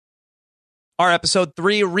Our episode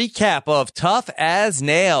 3 recap of Tough as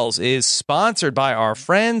Nails is sponsored by our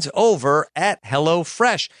friends over at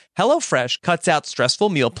HelloFresh. HelloFresh cuts out stressful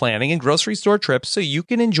meal planning and grocery store trips so you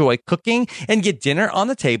can enjoy cooking and get dinner on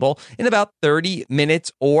the table in about 30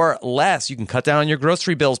 minutes or less. You can cut down on your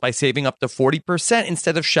grocery bills by saving up to 40%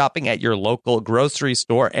 instead of shopping at your local grocery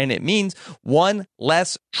store, and it means one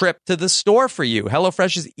less trip to the store for you.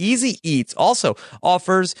 HelloFresh's Easy Eats also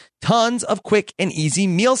offers tons of quick and easy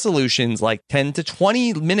meal solutions like 10 to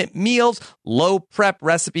 20 minute meals, low prep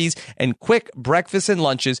recipes, and quick breakfasts and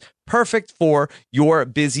lunches, perfect for your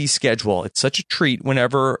busy schedule. It's such a treat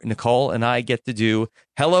whenever Nicole and I get to do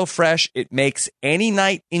HelloFresh. It makes any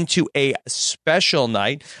night into a special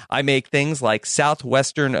night. I make things like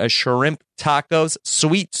Southwestern shrimp tacos,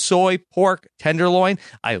 sweet soy pork tenderloin.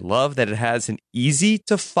 I love that it has an easy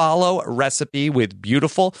to follow recipe with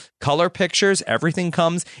beautiful color pictures. Everything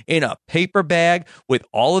comes in a paper bag with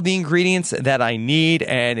all of the ingredients that I need,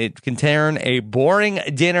 and it can turn a boring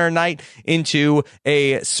dinner night into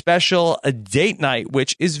a special date night,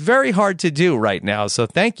 which is very hard to do right now. So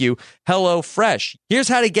thank you, HelloFresh. Here's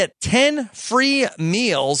how to get 10 free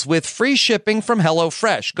meals with free shipping from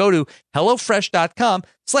HelloFresh. Go to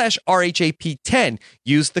HelloFresh.com/RHAP10.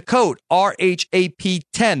 Use the code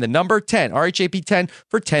RHAP10, the number 10, RHAP10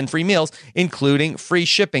 for 10 free meals, including free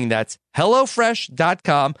shipping. That's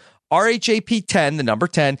HelloFresh.com, RHAP10, the number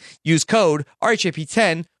 10. Use code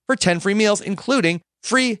RHAP10 for 10 free meals, including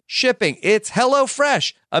free shipping. It's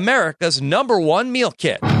HelloFresh, America's #1 meal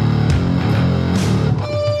kit.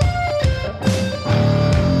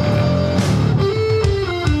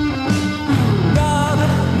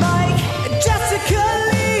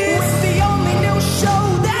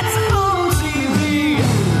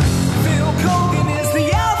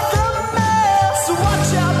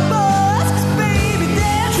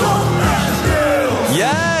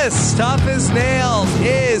 Tough as Nails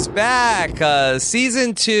is back.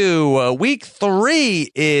 Season 2, week 3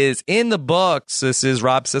 is in the books. This is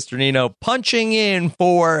Rob Cesternino punching in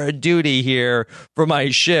for duty here for my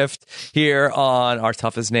shift here on our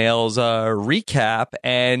Tough as Nails recap.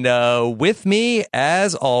 And with me,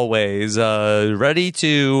 as always, ready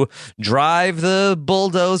to drive the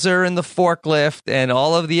bulldozer and the forklift and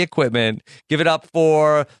all of the equipment. Give it up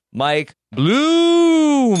for Mike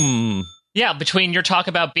Bloom. Yeah, between your talk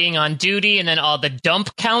about being on duty and then the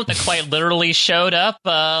dump count that quite literally showed up,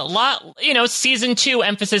 season 2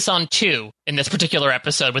 emphasis on 2 in this particular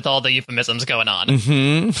episode with all the euphemisms going on.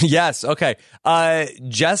 Mm-hmm. Yes. Okay.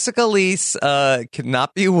 Jessica Leese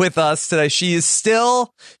cannot be with us today. She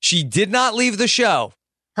did not leave the show.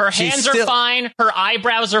 Her hands are fine. Her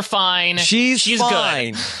eyebrows are fine. She's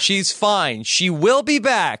fine. Good. She's fine. She will be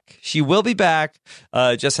back.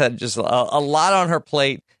 Just had a lot on her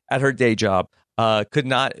plate at her day job. Could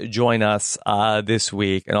not join us this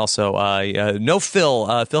week. And also, no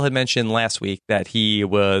Phil. Phil had mentioned last week that he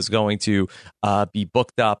was going to be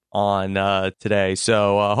booked up on today.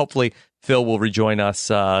 So hopefully Phil will rejoin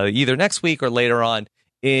us either next week or later on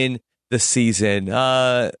in the season.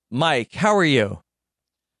 Mike, how are you?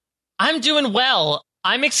 I'm doing well.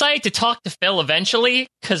 I'm excited to talk to Phil eventually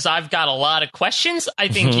because I've got a lot of questions. I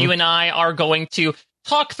think you and I are going to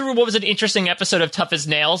talk through what was an interesting episode of Tough as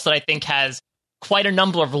Nails that I think has quite a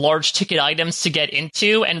number of large ticket items to get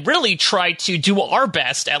into and really try to do our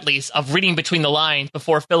best, at least, of reading between the lines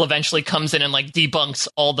before Phil eventually comes in and debunks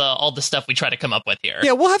all the stuff we try to come up with here.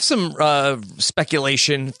 Yeah, we'll have some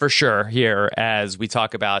speculation for sure here as we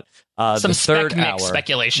talk about some the third spec hour. mix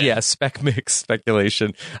speculation. Yeah, spec mix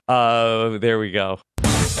speculation. There we go.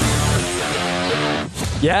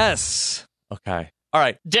 Yes. Okay. All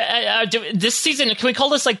right. This season, can we call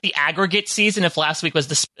this the aggregate season if last week was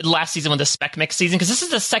the last season was the spec mix season? Because this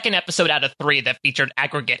is the second episode out of 3 that featured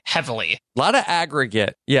aggregate heavily. A lot of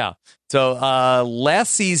aggregate. Yeah. So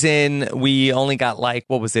last season, we only got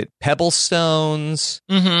what was it? Pebble stones.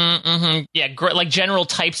 Mm-hmm. Yeah. General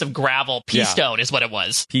types of gravel. Pea stone is what it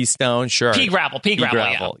was. Pea stone. Sure. Pea gravel.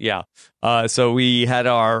 Yeah. So we had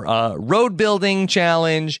our road building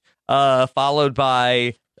challenge followed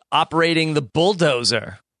by operating the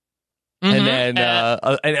bulldozer, and then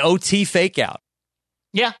an OT fake out.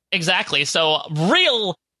 Yeah, exactly. So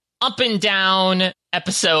real up and down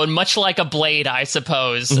episode, much like a blade, I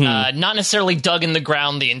suppose. Not necessarily dug in the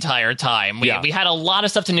ground the entire time. We had a lot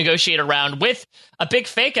of stuff to negotiate around with a big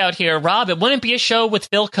fake out here. Rob, it wouldn't be a show with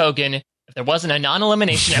Phil Kogan if there wasn't a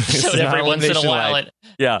non-elimination episode every once in a while.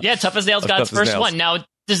 Yeah, Tough as Nails got its first one. Now,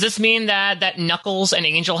 does this mean that Knuckles and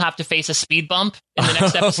Angel have to face a speed bump in the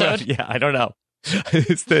next episode? Yeah, I don't know.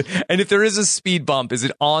 And if there is a speed bump, is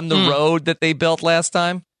it on the road that they built last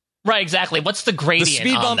time? Right, exactly. What's the gradient? The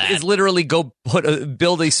speed on bump that? is literally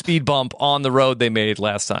build a speed bump on the road they made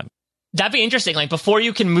last time. That'd be interesting. Like, before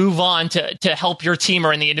you can move on to help your team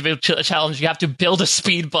or in the individual challenge, you have to build a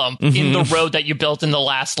speed bump in the road that you built in the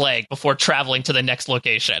last leg before traveling to the next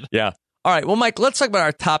location. Yeah. All right. Well, Mike, let's talk about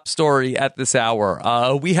our top story at this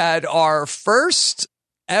hour. We had our first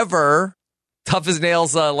ever Tough as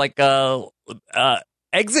Nails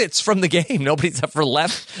exits from the game. Nobody's ever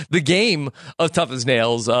left the game of Tough as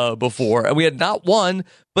Nails before. And we had not one,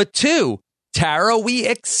 but two. Tara, we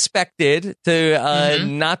expected to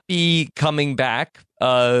not be coming back.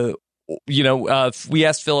 We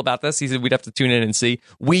asked Phil about this. He said we'd have to tune in and see.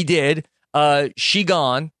 We did. She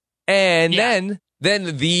gone. And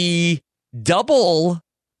then the double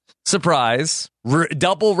surprise,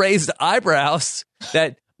 double raised eyebrows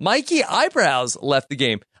that Mikey Eyebrows left the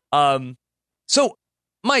game. So,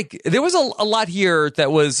 Mike, there was a lot here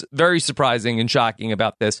that was very surprising and shocking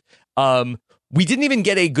about this. We didn't even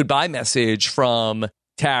get a goodbye message from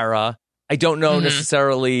Tara. I don't know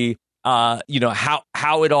necessarily, how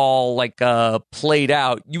it all played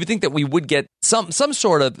out. You would think that we would get some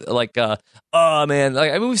sort of oh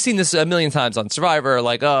man, we've seen this a million times on Survivor.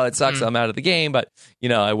 Like, oh, it sucks, I'm out of the game. But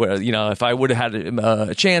I would, if I would have had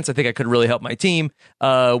a chance, I think I could really help my team.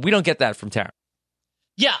 We don't get that from Tara.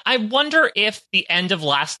 Yeah, I wonder if the end of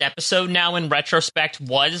last episode now in retrospect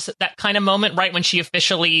was that kind of moment, right? When she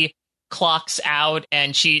officially clocks out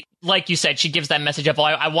and she, like you said, she gives that message of,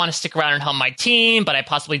 I want to stick around and help my team, but I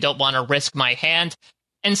possibly don't want to risk my hand.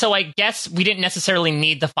 And so I guess we didn't necessarily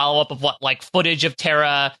need the follow-up of footage of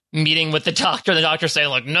Tara meeting with the doctor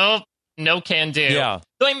saying, nope, no can do. Yeah.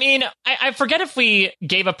 So, I mean, I forget if we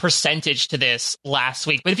gave a percentage to this last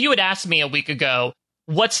week, but if you had asked me a week ago,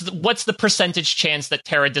 what's the percentage chance that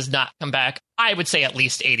Tara does not come back? I would say at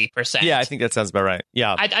least 80%. Yeah, I think that sounds about right.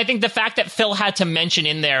 Yeah. I think the fact that Phil had to mention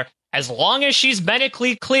in there, as long as she's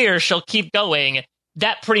medically clear, she'll keep going.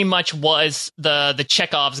 That pretty much was the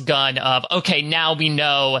Chekhov's gun of, okay, now we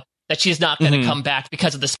know that she's not going to come back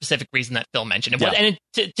because of the specific reason that Phil mentioned.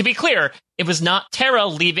 To be clear, it was not Tara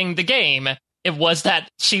leaving the game. It was that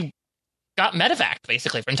she got medevaced,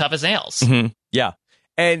 basically, from Tough as Nails. Yeah.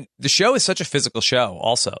 And the show is such a physical show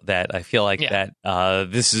also that I feel like that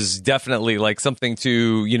this is definitely something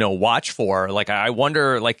to, watch for. I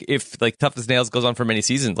wonder if Tough as Nails goes on for many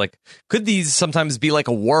seasons, could these sometimes be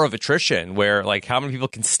a war of attrition where how many people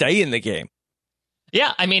can stay in the game?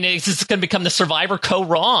 Yeah, I mean, it's going to become the Survivor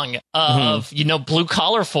co-wrong of, Blue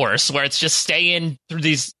Collar Force, where it's just stay in through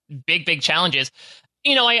these big, big challenges.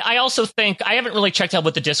 I also think I haven't really checked out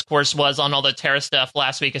what the discourse was on all the Tara stuff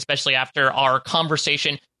last week, especially after our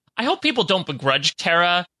conversation. I hope people don't begrudge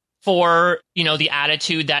Tara for, the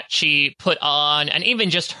attitude that she put on and even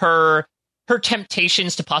just her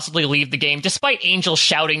temptations to possibly leave the game, despite Angel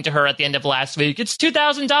shouting to her at the end of last week, it's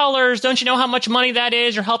 $2,000. Don't you know how much money that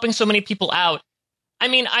is? You're helping so many people out. I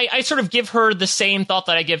mean, I sort of give her the same thought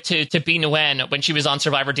that I give to B. Nguyen when she was on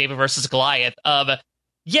Survivor David versus Goliath of,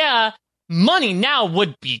 money now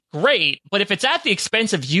would be great, but if it's at the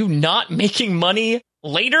expense of you not making money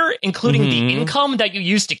later, including the income that you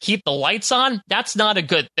use to keep the lights on, that's not a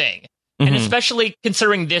good thing. And especially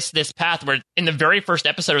considering this path where in the very first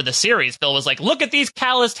episode of the series, Phil was like, look at these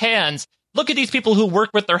calloused hands. Look at these people who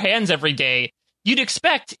work with their hands every day. You'd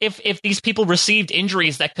expect if these people received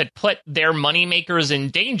injuries that could put their moneymakers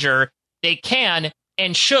in danger, they can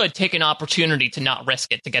and should take an opportunity to not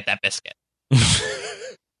risk it to get that biscuit.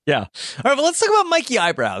 Yeah. All right, well, let's talk about Mikey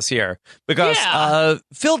Eyebrows here, because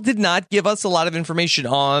Phil did not give us a lot of information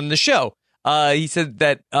on the show. He said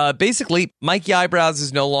that basically Mikey Eyebrows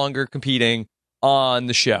is no longer competing on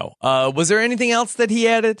the show. Was there anything else that he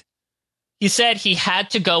added? He said he had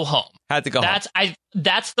to go home. Had to go home.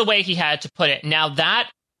 That's the way he had to put it. Now, that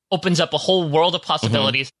opens up a whole world of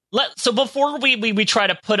possibilities. So before we try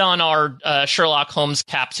to put on our Sherlock Holmes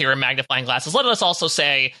caps here and magnifying glasses, let us also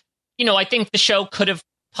say, I think the show could have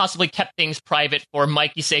possibly kept things private for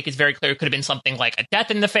Mikey's sake. Is very clear. It could have been something like a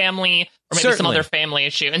death in the family, or maybe some other family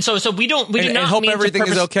issue. And so we do not hope everything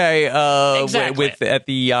is okay exactly. at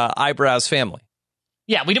the Eyebrows family.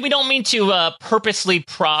 Yeah, we don't mean to purposely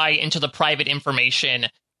pry into the private information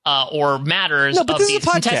or matters of these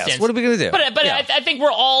contestants. What are we going to do? But I think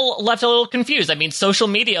we're all left a little confused. I mean, social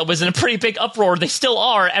media was in a pretty big uproar. They still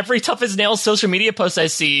are. Every Tough as Nails social media post I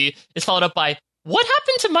see is followed up by, what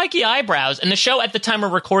happened to Mikey Eyebrows? And the show at the time we're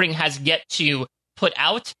recording has yet to put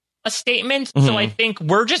out a statement. So I think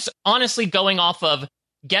we're just honestly going off of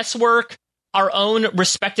guesswork, our own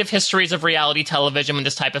respective histories of reality television when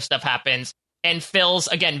this type of stuff happens, and Phil's,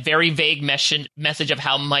 again, very vague message of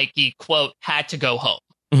how Mikey, quote, had to go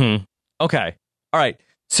home. Okay. All right.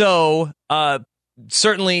 So,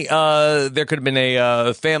 certainly, there could have been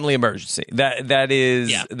a family emergency. That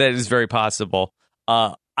is very possible.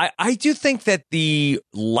 I do think that the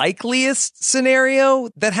likeliest scenario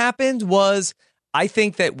that happened was, I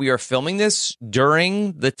think that we are filming this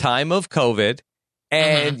during the time of COVID,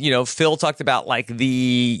 and Phil talked about like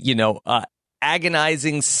the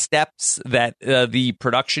agonizing steps that the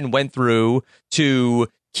production went through to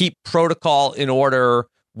keep protocol in order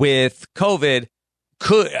with COVID.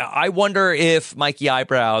 I wonder if Mikey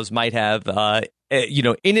Eyebrows might have,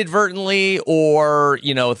 inadvertently or,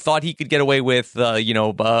 thought he could get away with,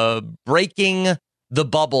 breaking the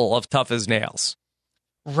bubble of Tough as Nails.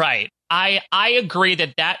 Right. I agree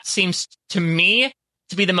that seems to me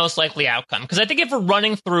to be the most likely outcome. Because I think if we're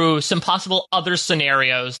running through some possible other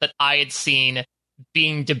scenarios that I had seen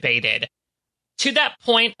being debated, to that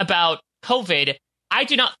point about COVID, I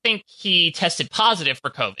do not think he tested positive for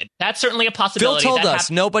COVID. That's certainly a possibility. Phil told us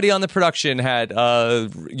nobody on the production had,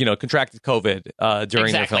 contracted COVID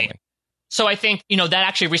during the filming. So I think, that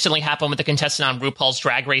actually recently happened with the contestant on RuPaul's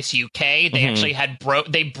Drag Race UK. They actually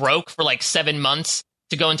broke for like 7 months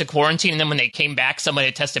to go into quarantine. And then when they came back, someone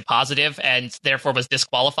had tested positive and therefore was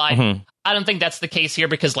disqualified. I don't think that's the case here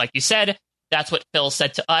because, like you said, that's what Phil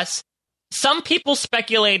said to us. Some people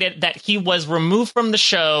speculated that he was removed from the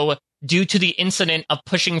show due to the incident of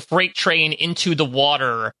pushing Freight Train into the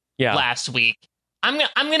water last week. I'm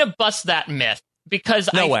gonna bust that myth because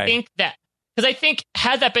I think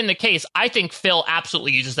had that been the case, I think Phil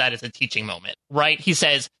absolutely uses that as a teaching moment, right? He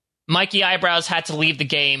says, Mikey Eyebrows had to leave the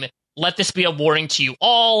game. Let this be a warning to you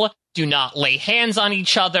all. Do not lay hands on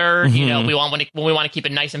each other. We want to keep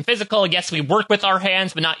it nice and physical. Yes, we work with our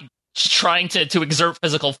hands, but not trying to exert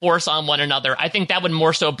physical force on one another. I think that would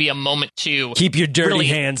more so be a moment to keep your dirty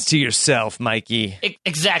hands to yourself, Mikey.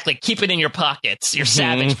 Exactly. Keep it in your pockets, your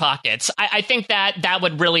savage pockets. I think that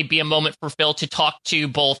would really be a moment for Phil to talk to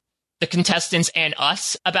both the contestants and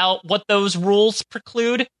us about what those rules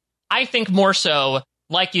preclude. I think more so,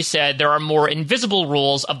 like you said, there are more invisible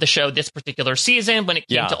rules of the show this particular season when it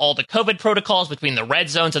came to all the COVID protocols between the red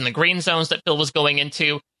zones and the green zones that Phil was going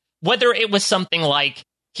into. Whether it was something like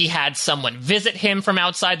he had someone visit him from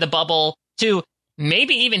outside the bubble to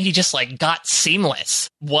maybe even he just like got seamless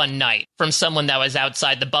one night from someone that was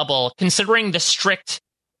outside the bubble, considering the strict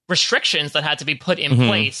restrictions that had to be put in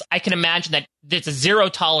place. I can imagine that there's a zero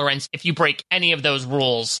tolerance if you break any of those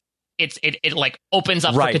rules. It like opens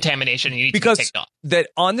up for contamination and you need to be kicked off. That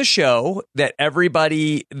on the show that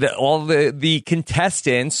everybody, all the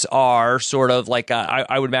contestants are sort of like,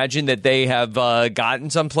 I would imagine that they have gotten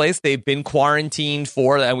someplace. They've been quarantined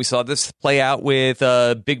for, and we saw this play out with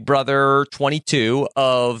Big Brother 22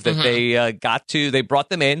 of that they brought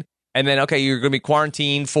them in and then, okay, you're going to be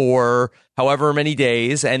quarantined for however many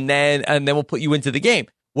days and then we'll put you into the game.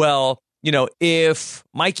 Well, if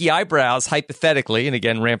Mikey Eyebrows, hypothetically, and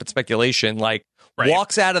again, rampant speculation,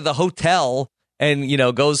 walks out of the hotel and,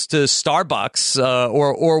 goes to Starbucks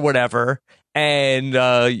or whatever and,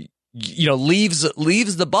 leaves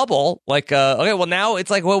the bubble, okay, well, now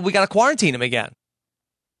it's like, well, we got to quarantine him again.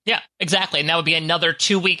 Yeah, exactly. And that would be another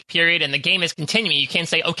 2-week period and the game is continuing. You can't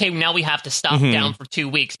say, okay, now we have to stop down for 2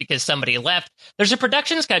 weeks because somebody left. There's a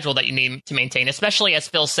production schedule that you need to maintain, especially as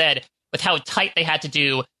Phil said, with how tight they had to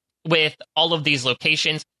do with all of these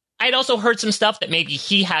locations. I'd also heard some stuff that maybe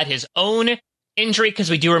he had his own injury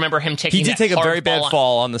because we do remember him taking He did take a very bad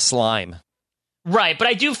fall on the slime. Right, but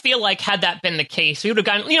I do feel like had that been the case, we would have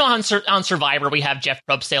gotten, on Survivor, we have Jeff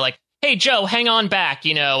Probst say like, hey, Joe, hang on back.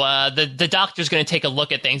 The doctor's going to take a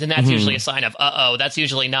look at things. And that's usually a sign of, that's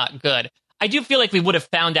usually not good. I do feel like we would have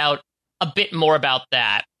found out a bit more about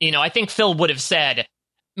that. I think Phil would have said,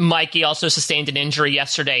 Mikey also sustained an injury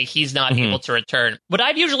yesterday. He's not able to return. What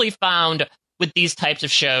I've usually found with these types of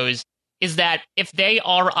shows is that if they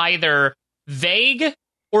are either vague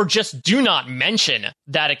or just do not mention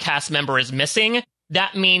that a cast member is missing,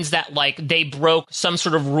 that means that they broke some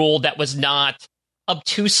sort of rule that was not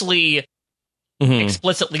obtusely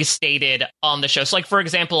explicitly stated on the show. So for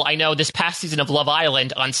example, I know this past season of Love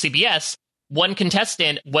Island on CBS, one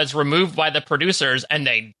contestant was removed by the producers and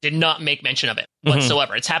they did not make mention of it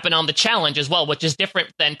whatsoever. It's happened on The Challenge as well, which is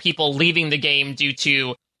different than people leaving the game due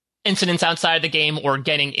to incidents outside the game or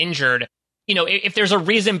getting injured. If there's a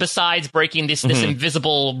reason besides breaking this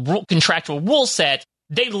invisible contractual rule set,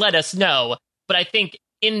 they let us know. But I think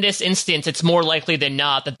in this instance, it's more likely than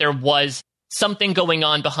not that there was something going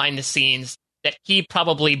on behind the scenes that he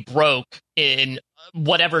probably broke in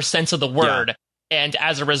whatever sense of the word. Yeah. And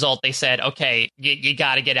as a result, they said, okay, you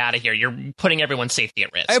got to get out of here. You're putting everyone's safety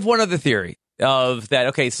at risk. I have one other theory. of that.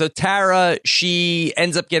 Okay, so Tara, she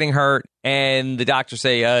ends up getting hurt, and the doctors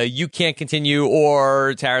say, you can't continue,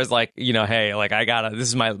 or Tara's like, hey, like I gotta, this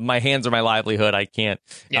is my hands are my livelihood. I can't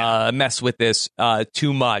mess with this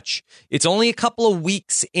too much. It's only a couple of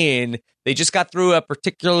weeks in. They just got through a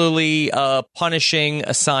particularly punishing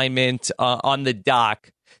assignment on the dock.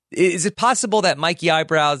 Is it possible that Mikey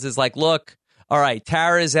Eyebrows is like, look, all right,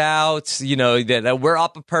 Tara's out, that we're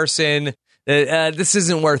up a person. This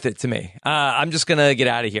isn't worth it to me. I'm just gonna get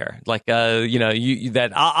out of here. Like,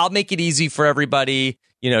 I'll make it easy for everybody.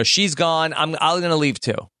 She's gone. I'm gonna leave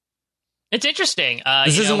too. It's interesting.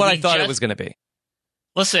 This isn't what I thought it was gonna be.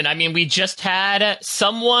 Listen, I mean, we just had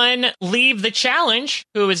someone leave the challenge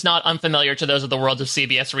who is not unfamiliar to those of the world of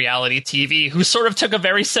CBS reality TV, who sort of took a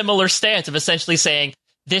very similar stance of essentially saying,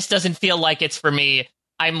 this doesn't feel like it's for me.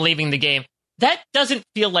 I'm leaving the game. That doesn't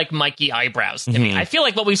feel like Mikey Eyebrows to me. I feel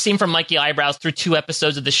like what we've seen from Mikey Eyebrows through 2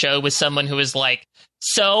 episodes of the show was someone who is like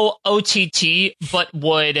so OTT, but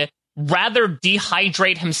would rather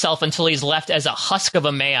dehydrate himself until he's left as a husk of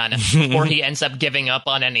a man before he ends up giving up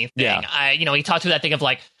on anything. Yeah. He talked through that thing of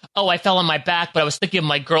like, oh, I fell on my back, but I was thinking of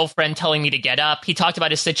my girlfriend telling me to get up. He talked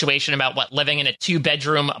about his situation about living in a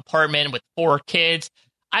 2-bedroom apartment with 4 kids.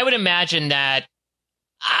 I would imagine that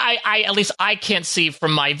at least I can't see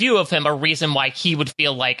from my view of him a reason why he would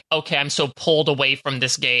feel like, okay, I'm so pulled away from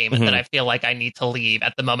this game that I feel like I need to leave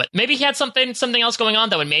at the moment. Maybe he had something else going on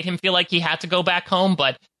that would make him feel like he had to go back home,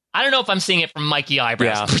 but I don't know if I'm seeing it from Mikey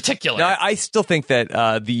Eyebrows in particular. No, I still think that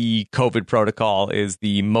the COVID protocol is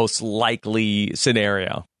the most likely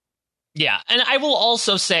scenario. Yeah, and I will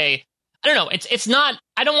also say, I don't know, it's not,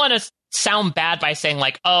 I don't want to sound bad by saying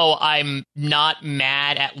like, oh, I'm not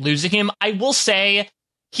mad at losing him. I will say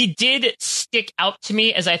he did stick out to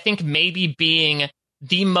me as I think maybe being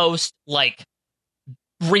the most like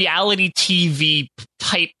reality TV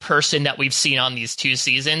type person that we've seen on these 2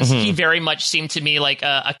 seasons. He very much seemed to me like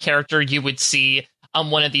a character you would see on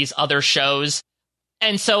one of these other shows.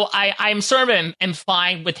 And so I'm sort of am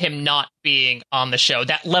fine with him not being on the show,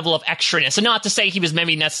 that level of extraness. And not to say he was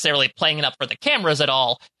maybe necessarily playing it up for the cameras at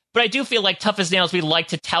all, but I do feel like Tough as Nails, we like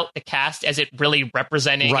to tout the cast as it really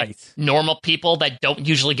representing normal people that don't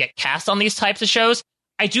usually get cast on these types of shows.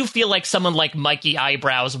 I do feel like someone like Mikey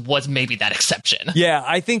Eyebrows was maybe that exception. Yeah,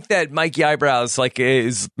 I think that Mikey Eyebrows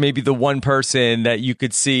is maybe the one person that you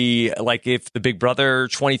could see, like if the Big Brother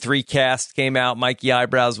 23 cast came out, Mikey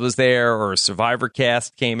Eyebrows was there, or a Survivor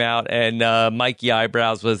cast came out and Mikey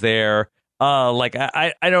Eyebrows was there.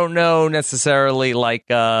 I don't know necessarily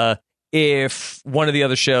if one of the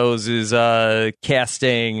other shows is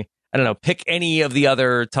casting, I don't know, pick any of the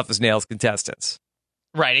other Tough as Nails contestants.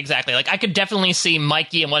 Right, exactly. Like, I could definitely see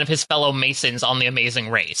Mikey and one of his fellow Masons on The Amazing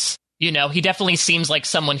Race. He definitely seems like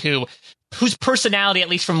someone whose personality, at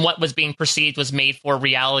least from what was being perceived, was made for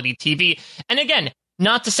reality TV. And again,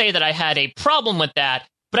 not to say that I had a problem with that,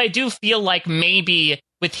 but I do feel like maybe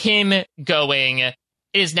with him going, it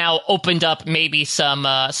has now opened up maybe some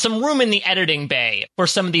room in the editing bay for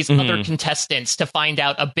some of these other contestants to find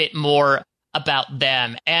out a bit more about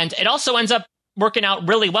them. And it also ends up working out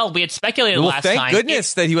really well. We had speculated last time. Thank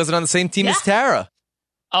goodness that he wasn't on the same team as Tara.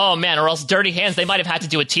 Oh, man, or else Dirty Hands, they might have had to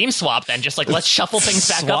do a team swap then. Just let's shuffle things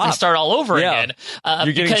back up and start all over again.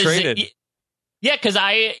 You're getting traded. Because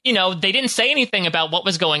they didn't say anything about what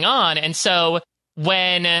was going on. And so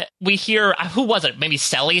when we hear, who was it? Maybe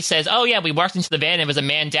Selly says, oh, yeah, we walked into the van and it was a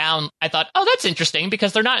man down. I thought, oh, that's interesting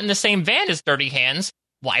because they're not in the same van as Dirty Hands.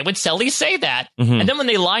 Why would Selly say that? And then when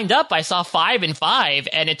they lined up, I saw 5 and 5,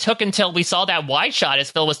 and it took until we saw that wide shot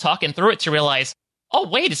as Phil was talking through it to realize, oh,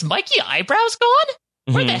 wait, is Mikey Eyebrows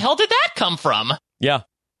gone? Where the hell did that come from? Yeah.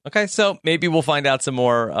 Okay, so maybe we'll find out some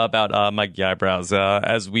more about Mikey Eyebrows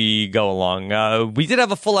as we go along. We did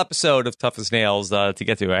have a full episode of Tough as Nails to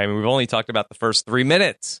get to. I mean, we've only talked about the first 3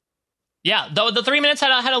 minutes. Yeah, though the 3 minutes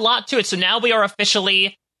had a lot to it, so now we are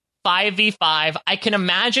officially 5v5. I can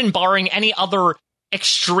imagine, barring any other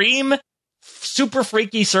extreme, super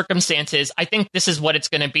freaky circumstances, I think this is what it's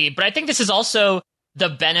going to be. But I think this is also the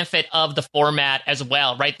benefit of the format as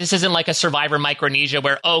well, right? This isn't like a Survivor Micronesia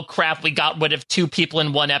where, oh crap, we got rid of 2 people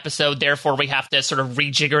in one episode, therefore we have to sort of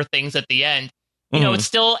rejigger things at the end. It's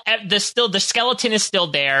still the skeleton is still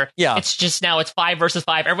there. Yeah. It's just now it's 5 versus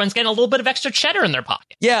 5. Everyone's getting a little bit of extra cheddar in their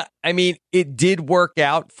pocket. Yeah. I mean, it did work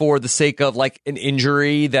out for the sake of like an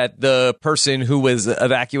injury that the person who was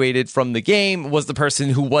evacuated from the game was the person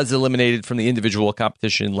who was eliminated from the individual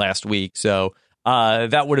competition last week. So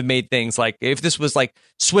that would have made things like if this was like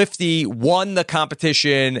Swifty won the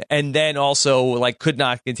competition and then also like could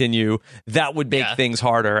not continue, that would make things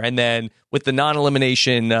harder. And then with the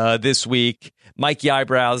non-elimination this week, Mikey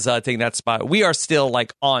Eyebrows taking that spot, we are still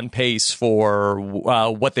like on pace for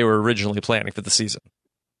what they were originally planning for the season.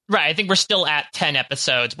 Right, I think we're still at 10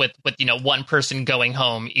 episodes with one person going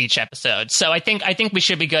home each episode. So I think we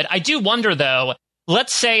should be good. I do wonder though,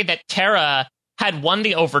 let's say that Tara had won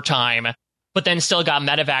the overtime, but then still got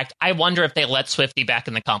medevaced. I wonder if they let Swifty back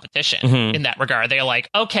in the competition in that regard. They're like,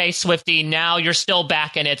 okay, Swifty, now you're still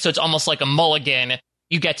back in it, so it's almost like a mulligan.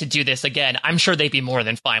 You get to do this again. I'm sure they'd be more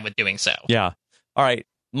than fine with doing so. Yeah. All right.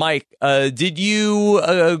 Mike, did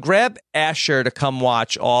you grab Asher to come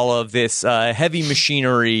watch all of this heavy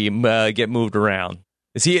machinery get moved around?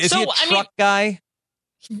 Is he a truck guy?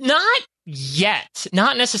 Not yet.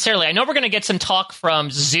 Not necessarily. I know we're going to get some talk from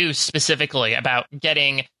Zeus specifically about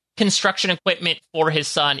getting construction equipment for his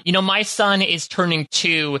son. You know, my son is turning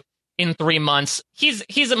 2 in 3 months.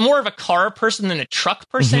 He's more of a car person than a truck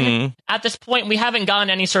person at this point. We haven't gotten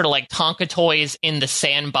any sort of like Tonka toys in the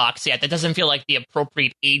sandbox yet. That doesn't feel like the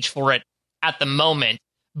appropriate age for it at the moment.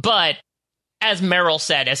 But as Meryl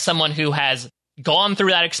said, as someone who has gone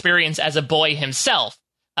through that experience as a boy himself,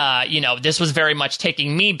 this was very much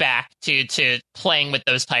taking me back to playing with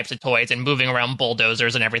those types of toys and moving around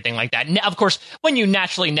bulldozers and everything like that. And of course, when you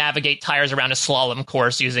naturally navigate tires around a slalom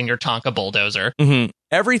course using your Tonka bulldozer.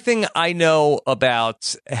 Everything I know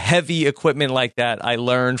about heavy equipment like that, I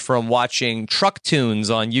learned from watching Truck Tunes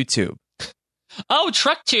on YouTube. Oh,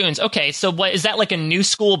 Truck Tunes. Okay, so what is that, like a new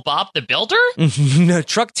school Bob the Builder? No,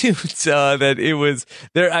 Truck Tunes. That it was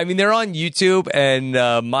there. I mean, they're on YouTube, and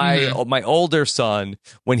my older son,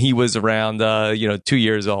 when he was around 2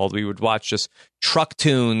 years old, we would watch just Truck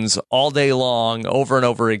Tunes all day long, over and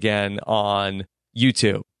over again on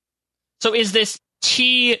YouTube. So is this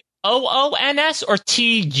TOONS or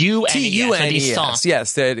TUNES? TUNES.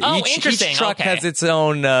 Yes. Interesting. Each truck has its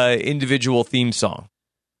own individual theme song.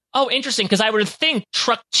 Oh, interesting, because I would think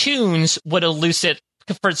Truck Tunes would elucidate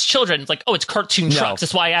for its children. It's like, oh, it's cartoon trucks.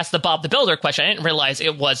 That's why I asked the Bob the Builder question. I didn't realize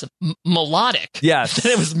it was melodic. Yes.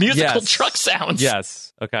 It was musical truck sounds.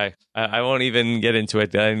 Yes. Okay. I won't even get into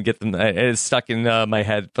it and get them. It's stuck in my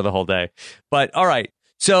head for the whole day. But all right.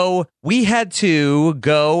 So we had to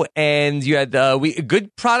go and you had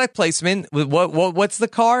good product placement. What's the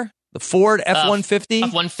car? The Ford F-150?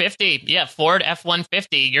 F-150. Yeah, Ford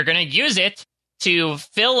F-150. You're going to use it to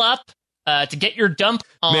fill up, to get your dump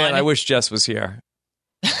on. Man, I wish Jess was here.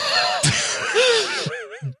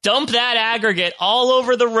 Dump that aggregate all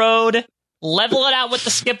over the road, level it out with the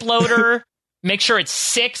skip loader, make sure it's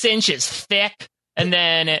 6 inches thick, and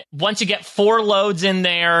then once you get 4 loads in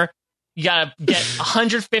there, you gotta get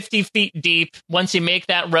 150 feet deep. Once you make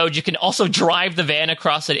that road, you can also drive the van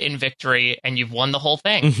across it in victory, and you've won the whole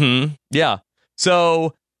thing. Yeah.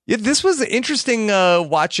 So this was interesting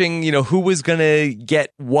watching, who was going to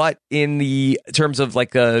get what in the terms of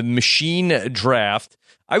like a machine draft.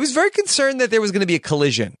 I was very concerned that there was going to be a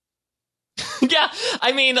collision. Yeah,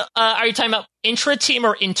 I mean, are you talking about intra-team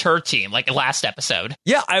or inter-team, like last episode?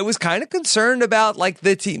 Yeah, I was kind of concerned about like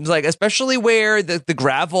the teams, like especially where the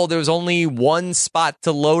gravel, there was only one spot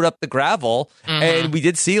to load up the gravel. And we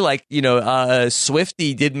did see like,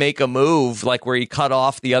 Swifty did make a move like where he cut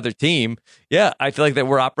off the other team. Yeah, I feel like that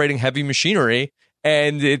we're operating heavy machinery.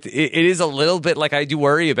 And it is a little bit like I do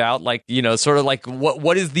worry about, like, sort of like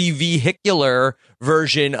what is the vehicular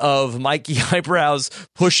version of Mikey Eyebrows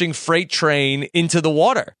pushing freight train into the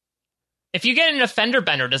water? If you get an fender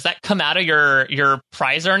bender, does that come out of your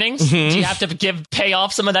prize earnings? Do you have to pay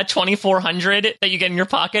off some of that $2,400 that you get in your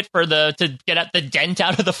pocket to get at the dent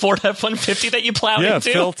out of the Ford F-150 that you plow into? Yeah,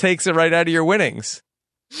 Phil takes it right out of your winnings.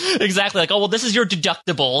 Exactly. Like, oh, well, this is your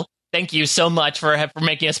deductible. Thank you so much for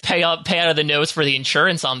making us pay out of the nose for the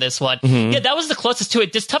insurance on this one. Yeah, that was the closest to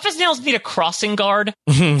it. Does Tough as Nails need a crossing guard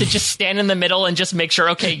to just stand in the middle and just make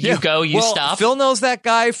sure, okay, you go, you stop? Phil knows that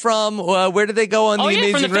guy from, where did they go on the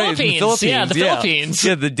Amazing from the Race? Philippines. Yeah, the Philippines.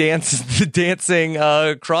 Yeah, the dancing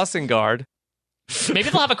crossing guard. Maybe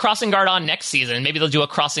they'll have a crossing guard on next season. Maybe they'll do a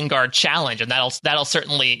crossing guard challenge, and that'll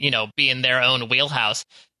certainly, be in their own wheelhouse.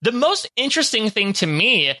 The most interesting thing to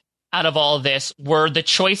me out of all of this were the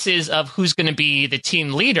choices of who's going to be the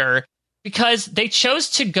team leader, because they chose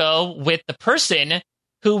to go with the person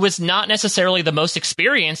who was not necessarily the most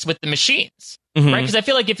experienced with the machines, right? Because I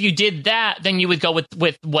feel like if you did that, then you would go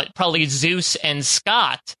with what probably Zeus and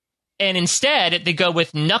Scott. And instead, they go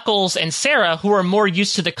with Knuckles and Sarah, who are more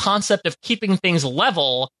used to the concept of keeping things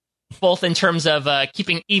level, both in terms of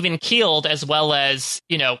keeping even keeled as well as,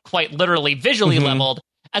 quite literally visually leveled.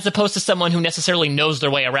 as opposed to someone who necessarily knows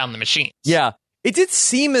their way around the machines. Yeah. It did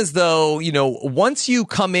seem as though, once you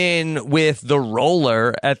come in with the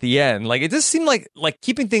roller at the end, like it just seemed like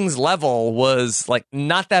keeping things level was like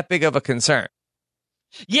not that big of a concern.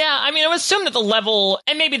 Yeah, I mean, I would assume that the level,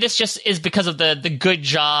 and maybe this just is because of the good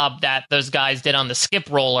job that those guys did on the skip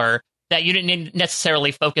roller, that you didn't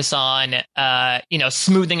necessarily focus on,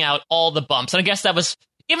 smoothing out all the bumps. And I guess that was,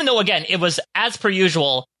 even though, again, it was, as per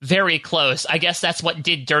usual, very close, I guess that's what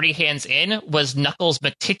did Dirty Hands in, was Knuckles'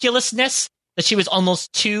 meticulousness, that she was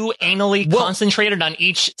almost too anally concentrated on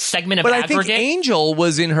each segment of aggregate. But I think Angel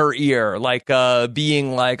was in her ear, like,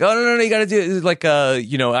 being like, oh, no, you gotta do, like, I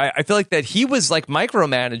feel like that he was, like,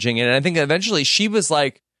 micromanaging it, and I think eventually she was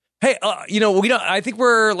like, hey, I think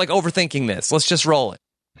we're, like, overthinking this. Let's just roll it.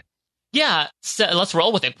 Yeah, so let's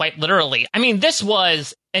roll with it, quite literally. I mean, this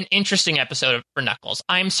was an interesting episode for Knuckles.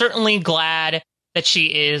 I'm certainly glad that she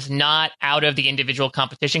is not out of the individual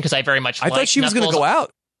competition, because I very much like thought she was going to go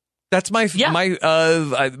out. That's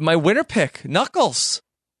my winner pick, Knuckles.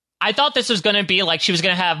 I thought this was going to be like she was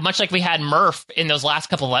going to have, much like we had Murph in those last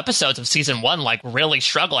couple of episodes of season 1, like really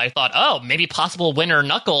struggle. I thought, maybe possible winner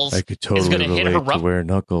Knuckles is going to hit her rough. To where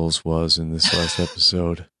Knuckles was in this last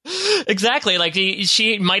episode. Exactly, like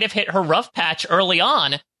she might have hit her rough patch early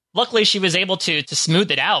on. Luckily, she was able to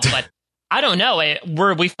smooth it out, but I don't know.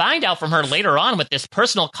 We find out from her later on with this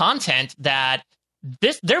personal content that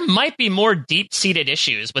there might be more deep-seated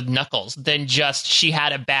issues with Knuckles than just she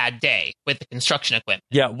had a bad day with the construction equipment.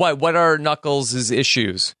 Yeah, what are Knuckles'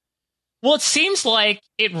 issues? Well, it seems like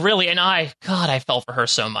it really, and I fell for her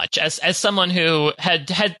so much as someone who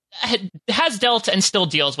has dealt and still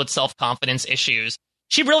deals with self-confidence issues.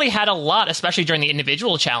 She really had a lot, especially during the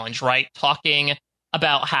individual challenge, right? Talking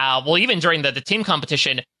about how, well, even during the team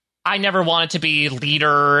competition, I never wanted to be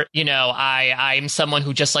leader. I'm someone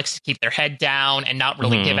who just likes to keep their head down and not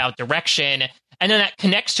really give out direction. And then that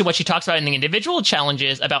connects to what she talks about in the individual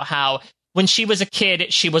challenges about how when she was a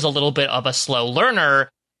kid, she was a little bit of a slow learner.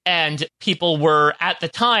 And people were at the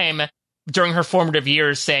time during her formative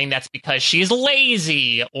years saying that's because she's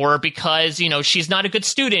lazy or because, she's not a good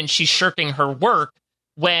student. She's shirking her work,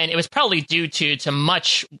 when it was probably due to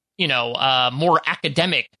much, more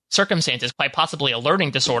academic circumstances, quite possibly a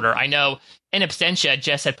learning disorder. I know in absentia,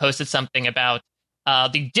 Jess had posted something about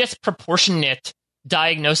the disproportionate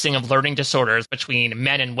diagnosing of learning disorders between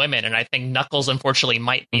men and women, and I think Knuckles, unfortunately,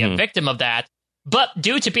 might be a victim of that. But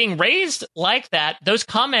due to being raised like that, those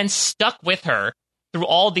comments stuck with her through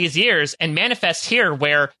all these years and manifest here,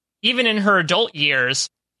 where even in her adult years,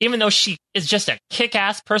 even though she is just a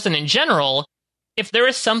kick-ass person in general, if there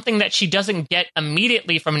is something that she doesn't get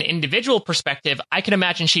immediately from an individual perspective, I can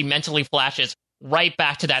imagine she mentally flashes right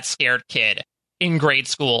back to that scared kid in grade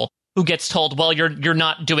school who gets told, well, you're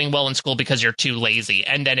not doing well in school because you're too lazy.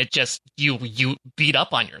 And then it just, you beat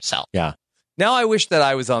up on yourself. Yeah. Now I wish that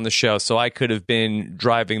I was on the show so I could have been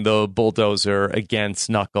driving the bulldozer against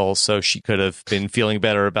Knuckles so she could have been feeling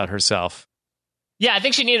better about herself. Yeah, I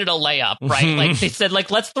think she needed a layup, right? Like they said,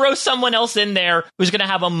 like, let's throw someone else in there who's going to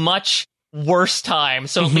have a much worse time.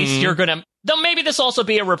 So at least you're going to, though maybe this also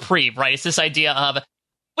be a reprieve, right? It's this idea of,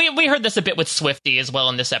 we heard this a bit with Swifty as well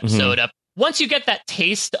in this episode of, once you get that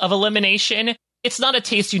taste of elimination, it's not a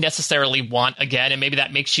taste you necessarily want again. And maybe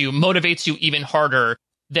that motivates you even harder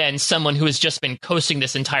than someone who has just been coasting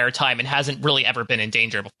this entire time and hasn't really ever been in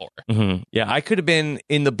danger before. Yeah, I could have been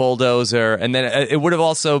in the bulldozer, and then it would have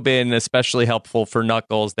also been especially helpful for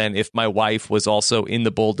Knuckles than if my wife was also in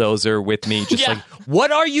the bulldozer with me, just like,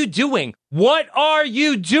 what are you doing? What are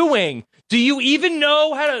you doing? Do you even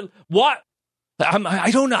know how to, what?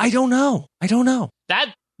 I don't know.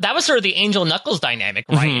 That was sort of the Angel Knuckles dynamic,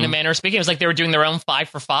 right? In a manner of speaking, it was like they were doing their own 5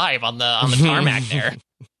 for 5 on the tarmac there.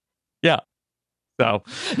 Yeah. So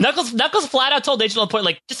Knuckles flat out told Angel at the point,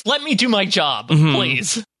 like, just let me do my job,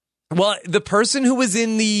 please. Well, the person who was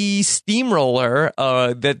in the steamroller,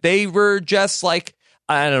 that they were just like,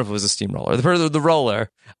 I don't know if it was a steamroller, the roller,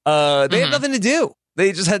 they had nothing to do.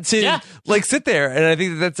 They just had to like sit there, and I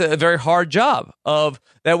think that's a very hard job. Of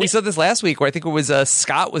that we saw this last week, where I think it was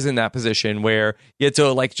Scott was in that position where you had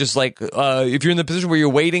to like just like if you're in the position where you're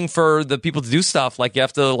waiting for the people to do stuff, like you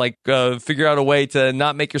have to like figure out a way to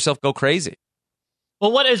not make yourself go crazy.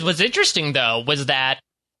 Well, what was interesting, though, was that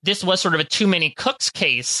this was sort of a too many cooks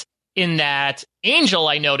case in that Angel,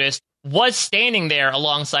 I noticed, was standing there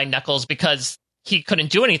alongside Knuckles because he couldn't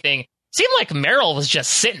do anything. Seemed like Meryl was just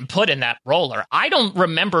sitting put in that roller. I don't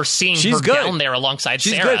remember seeing her down there alongside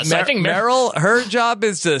Sarah. Good. So I think Meryl, her job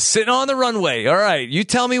is to sit on the runway. All right, you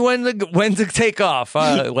tell me when to take off.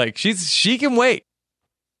 Like she can wait.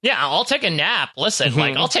 Yeah, I'll take a nap. Listen,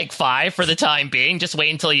 like, I'll take 5 for the time being. Just wait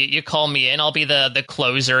until you call me in. I'll be the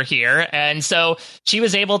closer here. And so she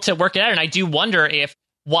was able to work it out. And I do wonder if,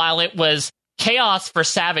 while it was chaos for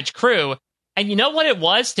Savage Crew, and you know what it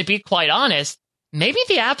was, to be quite honest, maybe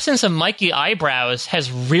the absence of Mikey Eyebrows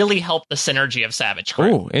has really helped the synergy of Savage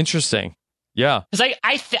Crew. Oh, interesting. Yeah. Because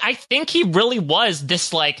I think he really was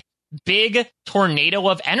this, like, big tornado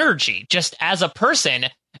of energy just as a person.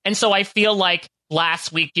 And so I feel like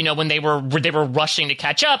last week, you know, when they were rushing to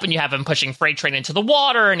catch up, and you have him pushing Freight Train into the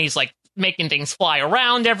water, and he's like making things fly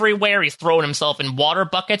around everywhere. He's throwing himself in water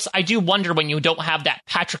buckets. I do wonder, when you don't have that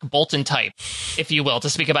Patrick Bolton type, if you will, to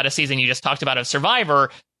speak about a season you just talked about of Survivor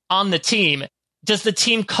on the team, does the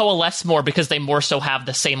team coalesce more because they more so have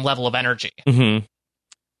the same level of energy?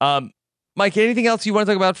 Mike, anything else you want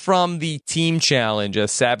to talk about from the team challenge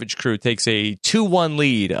as Savage Crew takes a 2-1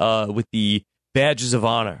 lead with the Badges of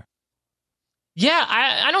Honor? Yeah,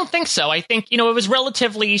 I don't think so. I think, you know, it was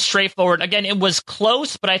relatively straightforward. Again, it was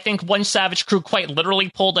close, but I think one Savage Crew quite literally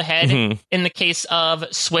pulled ahead. In the case of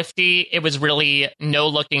Swifty, it was really no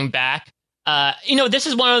looking back. You know, this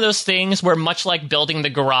is one of those things where, much like building the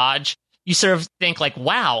garage, you sort of think like,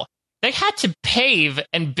 wow, they had to pave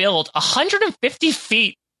and build 150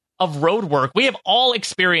 feet of road work. We have all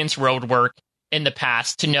experienced road work in the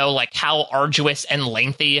past to know like how arduous and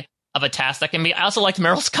lengthy of a task that can be. I also liked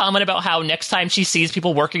Meryl's comment about how next time she sees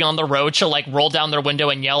people working on the road, she'll like roll down their window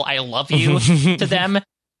and yell, "I love you" to them,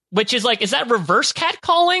 which is like, is that reverse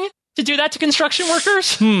catcalling to do that to construction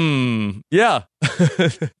workers? Yeah.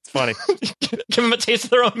 It's funny. Give them a taste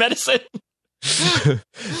of their own medicine.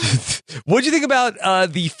 What'd you think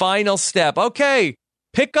about the final step? Okay,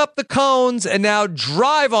 pick up the cones and now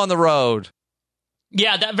drive on the road.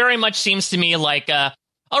 Yeah, that very much seems to me like,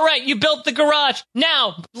 all right, you built the garage.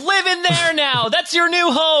 Now, live in there now. That's your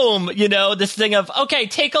new home. You know, this thing of, okay,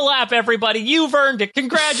 take a lap, everybody. You've earned it.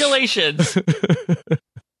 Congratulations.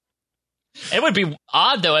 It would be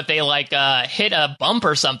odd, though, if they, like, hit a bump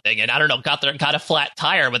or something and, I don't know, got a flat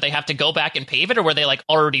tire. Would they have to go back and pave it, or were they, like,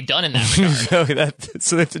 already done in that regard?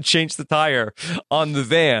 So they have to change the tire on the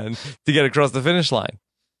van to get across the finish line.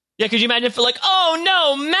 Yeah, could you imagine if, like, oh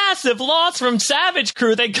no, massive loss from Savage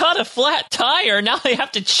Crew. They got a flat tire. Now they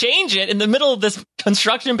have to change it in the middle of this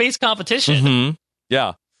construction-based competition.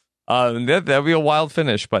 Yeah. That'd be a wild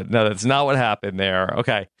finish, but no, that's not what happened there.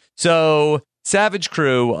 Okay. So Savage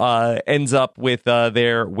Crew ends up with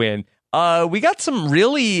their win. We got some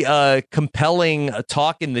really compelling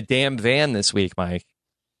talk in the damn van this week, Mike.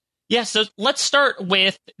 Yeah, so let's start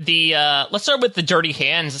with the Dirty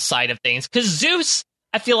Hands side of things, because Zeus,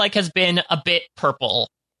 I feel like, has been a bit purple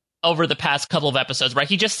over the past couple of episodes, right?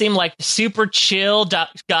 He just seemed like the super chill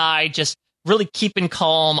guy, just really keeping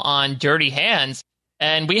calm on Dirty Hands.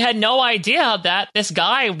 And we had no idea that this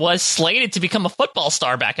guy was slated to become a football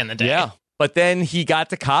star back in the day. Yeah, but then he got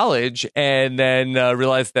to college and then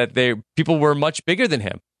realized that people were much bigger than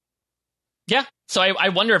him. Yeah, so I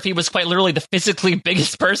wonder if he was quite literally the physically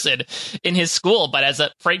biggest person in his school. But as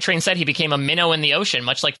a Freight Train said, he became a minnow in the ocean,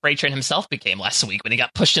 much like Freight Train himself became last week when he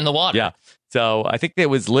got pushed in the water. Yeah. So I think it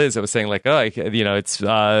was Liz that was saying, like, oh, you know, it's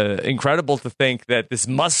incredible to think that this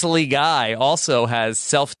muscly guy also has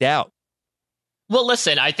self-doubt. Well,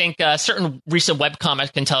 listen, I think certain recent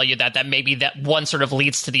webcomics can tell you that maybe that one sort of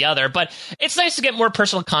leads to the other. But it's nice to get more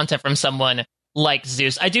personal content from someone like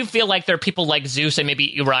Zeus. I do feel like there are people like Zeus and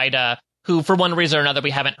maybe Iraida who, for one reason or another,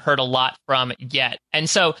 we haven't heard a lot from yet. And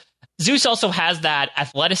so Zeus also has that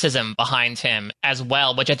athleticism behind him as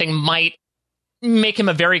well, which I think might make him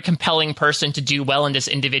a very compelling person to do well in this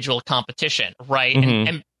individual competition, right?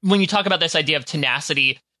 And when you talk about this idea of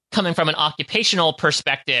tenacity coming from an occupational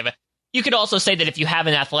perspective, you could also say that if you have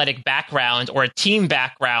an athletic background or a team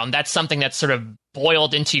background, that's something that's sort of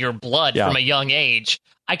boiled into your blood from a young age.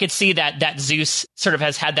 I could see that Zeus sort of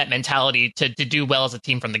has had that mentality to do well as a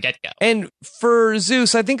team from the get-go. And for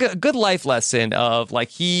Zeus, I think a good life lesson of,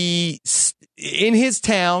 like, in his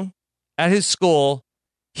town, at his school,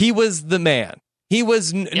 he was the man. He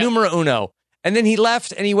was numero uno. And then he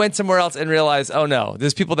left and he went somewhere else and realized, oh no,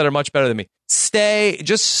 there's people that are much better than me.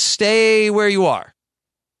 Just stay where you are.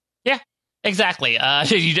 Yeah, exactly.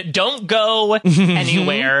 You don't go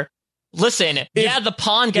anywhere. Listen, the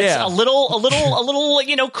pond gets a little,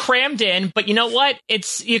 you know, crammed in, but you know what?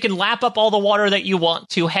 You can lap up all the water that you want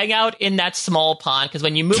to. Hang out in that small pond, because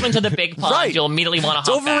when you move into the big pond, you'll immediately want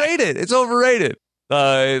to hop back. It's overrated.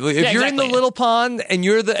 If you're in the little pond and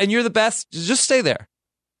you're the best, just stay there.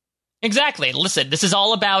 Exactly. Listen, this is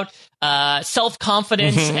all about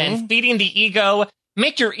self-confidence and feeding the ego.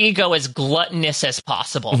 Make your ego as gluttonous as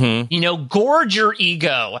possible. You know, gorge your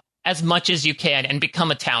ego as much as you can and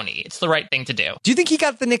become a townie. It's the right thing to do. Do you think he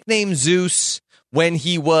got the nickname Zeus when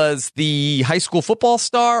he was the high school football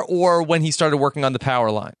star or when he started working on the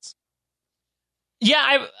power lines?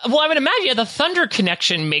 Yeah, I would imagine the Thunder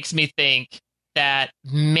connection makes me think that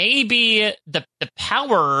maybe the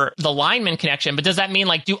power, the lineman connection, but does that mean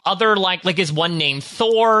like do other like is one named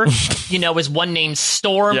Thor, is one named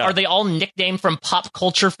Storm? Yeah. Are they all nicknamed from pop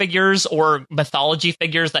culture figures or mythology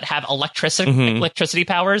figures that have electricity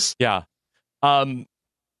powers? Yeah. I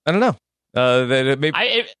don't know.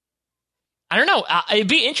 I don't know. It'd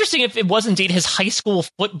be interesting if it was indeed his high school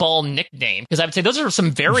football nickname, because I would say those are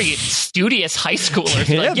some very studious high schoolers.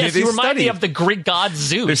 Yeah, yes, you remind me of the Greek god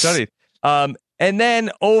Zeus. They studied. And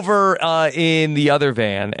then over in the other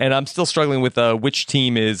van, and I'm still struggling with which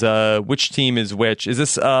team is which. Is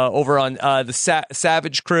this over on the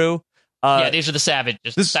Savage crew? Yeah, these are the Savage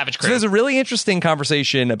crew. So there's a really interesting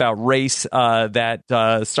conversation about race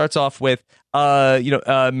that starts off with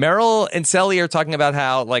Meryl and Selly are talking about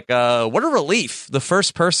how what a relief the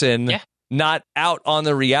first person not out on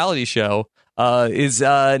the reality show is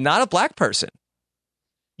not a black person.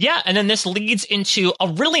 Yeah, and then this leads into a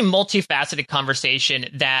really multifaceted conversation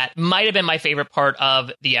that might have been my favorite part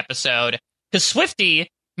of the episode, because Swifty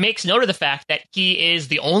makes note of the fact that he is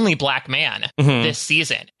the only black man this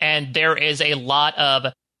season, and there is a lot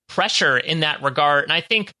of pressure in that regard. And I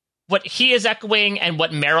think what he is echoing and what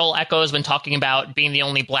Meryl echoes when talking about being the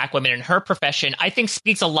only black woman in her profession, I think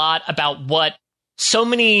speaks a lot about what so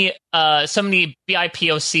many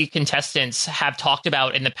BIPOC contestants have talked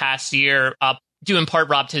about in the past year, due in part,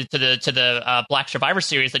 Rob, to the Black Survivor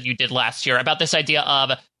series that you did last year, about this idea of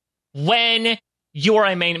when you're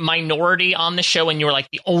a minority on the show and you're like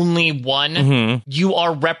the only one, you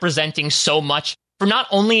are representing so much for not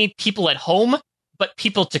only people at home, but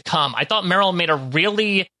people to come. I thought Meryl made a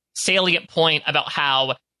really salient point about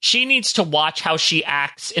how she needs to watch how she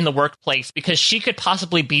acts in the workplace, because she could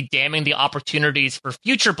possibly be damning the opportunities for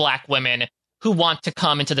future black women who want to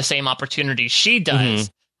come into the same opportunities she does.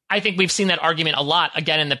 I think we've seen that argument a lot,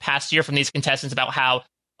 again, in the past year from these contestants about how,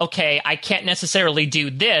 okay, I can't necessarily do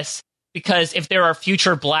this because if there are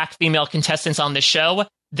future black female contestants on the show,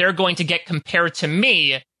 they're going to get compared to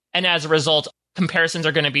me. And as a result, comparisons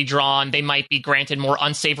are going to be drawn. They might be granted more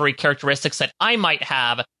unsavory characteristics that I might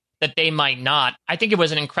have that they might not. I think it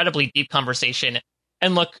was an incredibly deep conversation.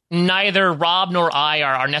 And look, neither Rob nor I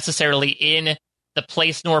are necessarily in the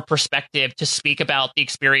place nor perspective to speak about the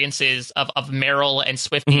experiences of Meryl and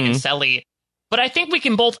Swifty and Selly. But I think we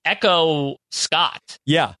can both echo Scott.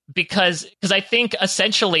 Yeah. Because I think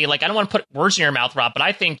essentially, I don't want to put words in your mouth, Rob, but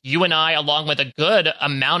I think you and I, along with a good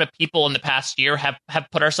amount of people in the past year, have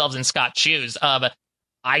put ourselves in Scott's shoes of,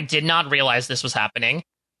 I did not realize this was happening.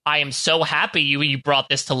 I am so happy you brought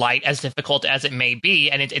this to light, as difficult as it may be,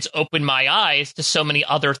 and it's opened my eyes to so many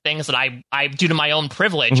other things that I due to my own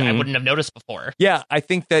privilege, I wouldn't have noticed before. Yeah, I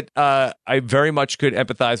think that I very much could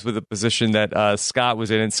empathize with the position that Scott was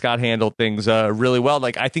in, and Scott handled things really well.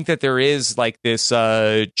 I think that there is this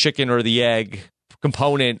chicken or the egg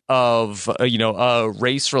component of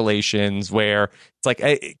race relations where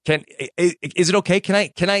it's is it okay? Can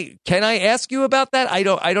I ask you about that? I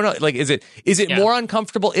don't know. Is it more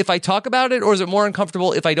uncomfortable if I talk about it, or is it more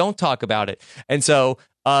uncomfortable if I don't talk about it? And so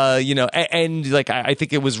I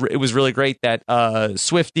think it was really great that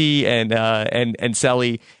Swifty and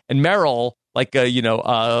Selly and Meryl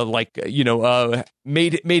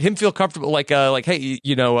made him feel comfortable, hey,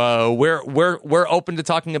 we're open to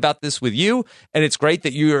talking about this with you, and it's great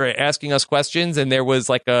that you're asking us questions. And there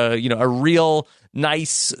was a real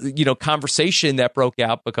nice conversation that broke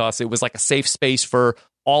out, because it was a safe space for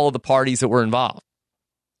all of the parties that were involved.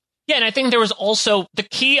 Yeah, and I think there was also, the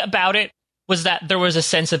key about it was that there was a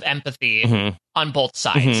sense of empathy on both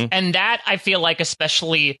sides, and that, I feel like,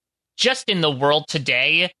 especially just in the world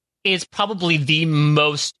today, is probably the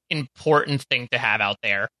most important thing to have out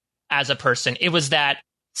there as a person. It was that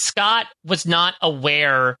Scott was not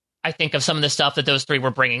aware, I think, of some of the stuff that those three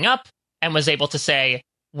were bringing up, and was able to say,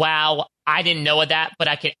 wow, I didn't know of that, but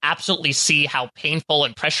I can absolutely see how painful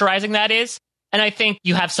and pressurizing that is. And I think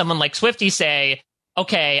you have someone like Swifty say,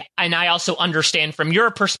 okay, and I also understand from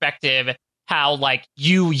your perspective how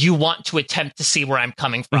you want to attempt to see where I'm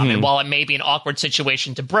coming from. And while it may be an awkward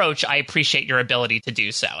situation to broach, I appreciate your ability to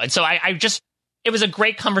do so. And so it was a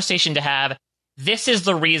great conversation to have. This is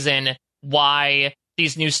the reason why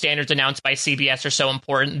these new standards announced by CBS are so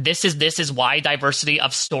important. This is why diversity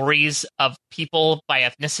of stories of people by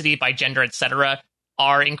ethnicity, by gender, etc.,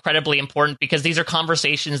 are incredibly important, because these are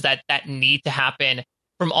conversations that need to happen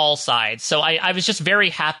from all sides. So I was just very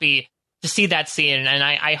happy to see that scene. And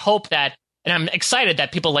I hope that And I'm excited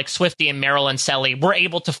that people like Swifty and Meryl and Selly were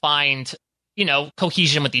able to find,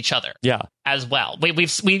 cohesion with each other. Yeah. As well.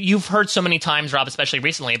 You've heard so many times, Rob, especially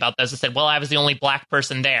recently about this, that said, well, I was the only black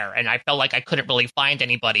person there, and I felt like I couldn't really find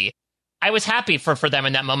anybody. I was happy for them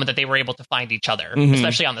in that moment that they were able to find each other,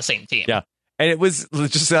 especially on the same team. Yeah. And it was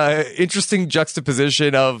just an interesting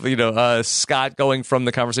juxtaposition of, Scott going from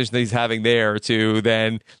the conversation that he's having there to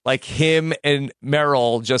then like him and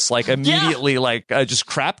Meryl just like immediately just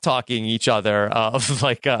crap talking each other of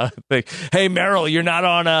like, hey, Meryl, you're not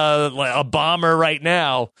on a bomber right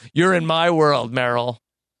now. You're in my world, Meryl.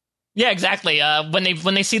 Yeah, exactly.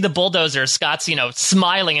 When they see the bulldozer, Scott's,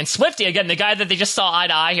 smiling. And Swifty, again, the guy that they just saw eye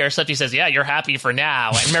to eye here, Swifty says, yeah, you're happy for now.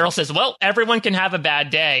 And Meryl says, well, everyone can have a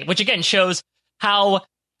bad day, which again shows how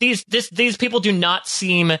these people do not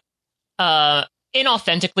seem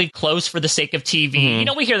inauthentically close for the sake of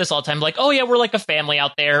TV. We hear this all the time, like, oh yeah, we're like a family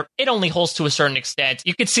out there. It only holds to a certain extent.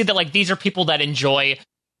 You could see that like these are people that enjoy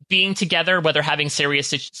being together, whether having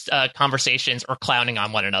serious conversations or clowning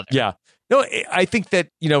on one another. Yeah. No, I think that,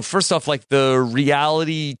 first off, like the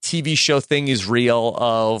reality TV show thing is real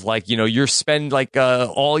of like, you spend like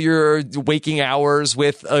all your waking hours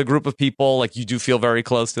with a group of people, like you do feel very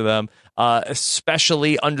close to them,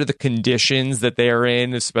 especially under the conditions that they are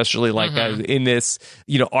in, especially like in this,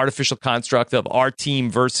 artificial construct of our team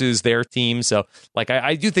versus their team. So like,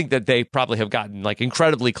 I do think that they probably have gotten like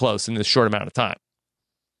incredibly close in this short amount of time.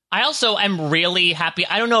 I also am really happy.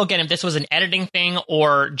 I don't know, again, if this was an editing thing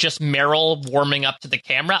or just Meryl warming up to the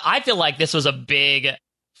camera. I feel like this was a big,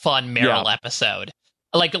 fun Meryl episode.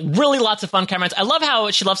 Like, really lots of fun comments. I love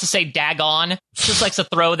how she loves to say daggone. She just likes to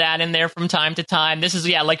throw that in there from time to time. This is,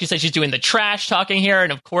 like you said, she's doing the trash talking here.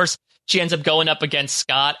 And of course, she ends up going up against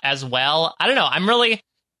Scott as well. I don't know. I'm really...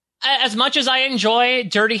 As much as I enjoy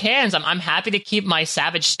Dirty Hands, I'm happy to keep my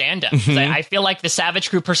Savage stand-up. I feel like the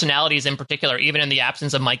Savage Crew personalities in particular, even in the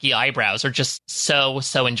absence of Mikey Eyebrows, are just so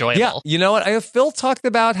enjoyable. Yeah, you know what? Phil talked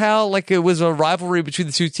about how like it was a rivalry between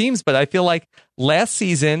the two teams, but I feel like last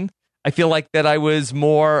season, I feel like that I was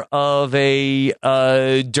more of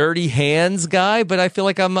a Dirty Hands guy, but I feel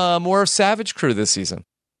like I'm more Savage Crew this season.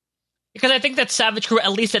 Because I think that Savage Crew,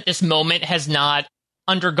 at least at this moment, has not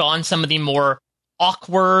undergone some of the more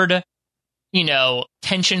awkward,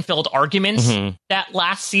 tension-filled arguments that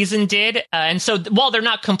last season did. And so while they're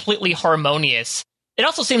not completely harmonious, it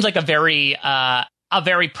also seems like a very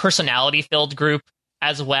personality-filled group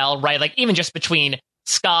as well, right? Like even just between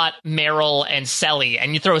Scott, Meryl, and Selly,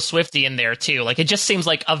 and you throw Swifty in there too. Like it just seems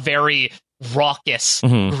like a very raucous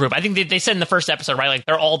group. I think they said in the first episode, right? Like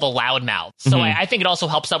they're all the loudmouths. So I think it also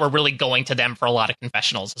helps that we're really going to them for a lot of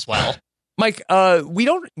confessionals as well. Mike, we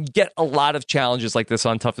don't get a lot of challenges like this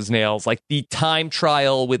on Tough as Nails, like the time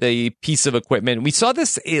trial with a piece of equipment. We saw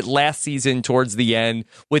this last season towards the end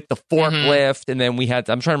with the forklift, and then we had,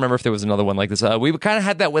 I'm trying to remember if there was another one like this. We kind of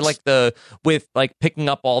had that with picking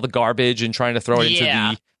up all the garbage and trying to throw it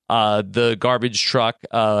into the garbage truck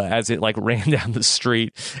as it like ran down the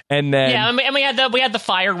street. And then and we had the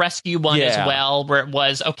fire rescue one as well, where it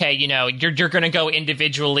was okay, you're going to go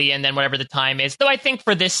individually and then whatever the time is. Though I think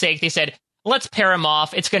for this sake they said, let's pair them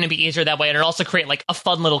off. It's going to be easier that way, and it'll also create like a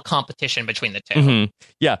fun little competition between the two.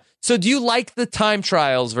 Yeah. So do you like the time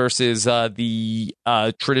trials versus the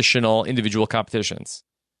traditional individual competitions?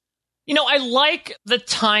 I like the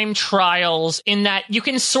time trials in that you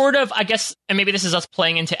can sort of, I guess, and maybe this is us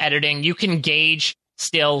playing into editing, you can gauge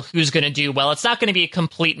still who's going to do well. It's not going to be a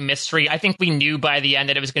complete mystery. I think we knew by the end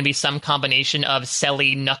that it was going to be some combination of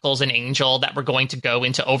Selly, Knuckles, and Angel that were going to go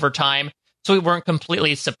into overtime. So we weren't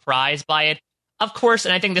completely surprised by it. Of course,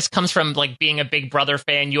 and I think this comes from like being a Big Brother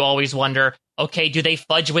fan, you always wonder, okay, do they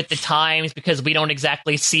fudge with the times because we don't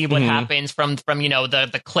exactly see what happens from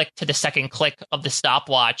the click to the second click of the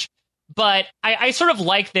stopwatch. But I sort of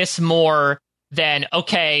like this more than,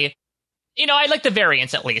 okay, I like the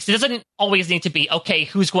variance at least. It doesn't always need to be, okay,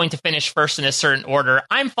 who's going to finish first in a certain order.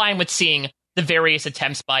 I'm fine with seeing the various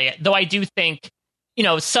attempts by it, though I do think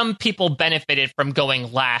some people benefited from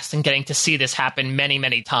going last and getting to see this happen many,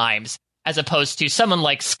 many times, as opposed to someone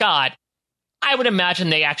like Scott. I would imagine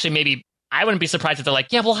they actually I wouldn't be surprised if they're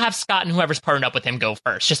like, yeah, we'll have Scott and whoever's partnered up with him go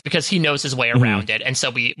first, just because he knows his way around it. And so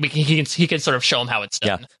he can sort of show him how it's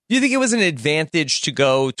done. Yeah. Do you think it was an advantage to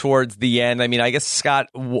go towards the end? I mean, I guess Scott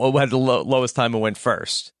had the lowest time and went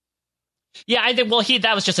first. Yeah, I think,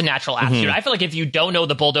 that was just a natural attitude. I feel like if you don't know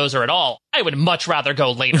the bulldozer at all, I would much rather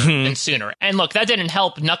go later than sooner. And look, that didn't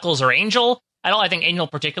help Knuckles or Angel at all. I think Angel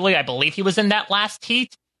particularly, I believe he was in that last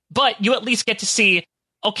heat. But you at least get to see,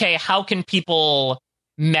 okay, how can people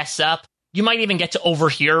mess up? You might even get to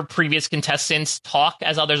overhear previous contestants talk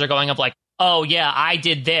as others are going up like, oh, yeah, I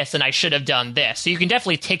did this and I should have done this. So you can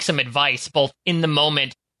definitely take some advice both in the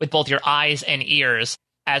moment with both your eyes and ears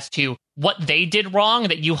as to what they did wrong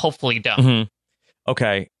that you hopefully don't. Mm-hmm.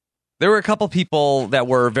 Okay. There were a couple people that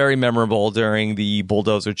were very memorable during the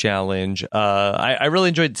bulldozer challenge. I really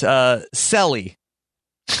enjoyed Selly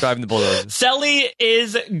driving the bulldozer. Selly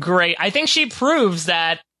is great. I think she proves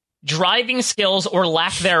that driving skills or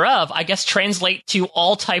lack thereof, I guess, translate to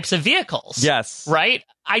all types of vehicles. Yes. Right?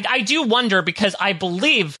 I do wonder, because I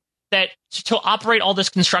believe that to operate all this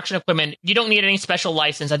construction equipment, you don't need any special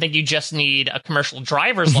license. I think you just need a commercial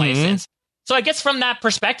driver's license. So I guess from that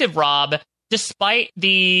perspective, Rob, despite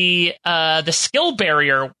the skill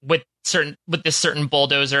barrier with this certain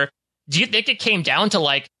bulldozer, do you think it came down to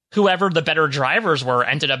like whoever the better drivers were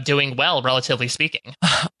ended up doing well, relatively speaking?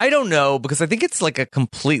 I don't know, because I think it's like a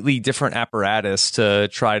completely different apparatus to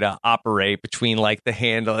try to operate between like the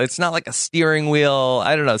handle. It's not like a steering wheel.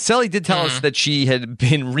 I don't know. Sally did tell us that she had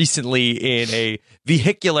been recently in a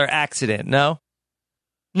vehicular accident. No?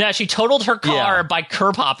 No, she totaled her car by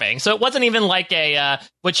curb hopping. So it wasn't even like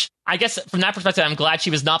which I guess from that perspective, I'm glad she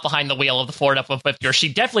was not behind the wheel of the Ford F-150, or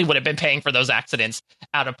she definitely would have been paying for those accidents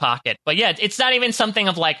out of pocket. But yeah, it's not even something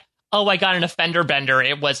of like, oh, I got an offender bender.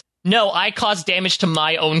 It was, no, I caused damage to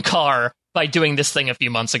my own car by doing this thing a few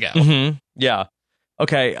months ago. Mm-hmm. Yeah.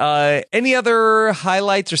 Okay. Any other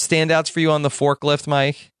highlights or standouts for you on the forklift,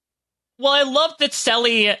 Mike? Well, I love that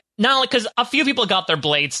Selly, not only because a few people got their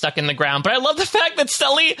blades stuck in the ground, but I love the fact that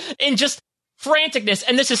Selly, in just franticness,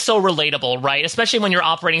 and this is so relatable, right? Especially when you're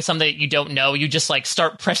operating something that you don't know, you just like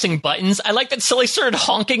start pressing buttons. I like that Selly started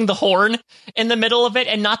honking the horn in the middle of it,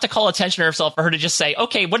 and not to call attention to herself, for her to just say,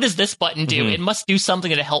 okay, what does this button do? It must do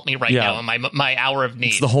something to help me right now in my hour of need.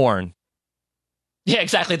 It's the horn. Yeah,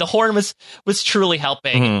 exactly. The horn was truly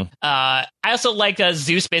helping. I also like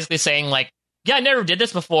Zeus basically saying like, yeah, I never did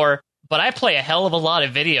this before, but I play a hell of a lot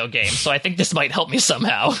of video games, so I think this might help me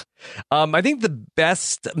somehow. I think the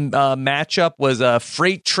best matchup was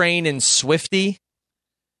Freight Train and Swifty.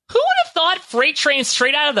 Who would have thought Freight Train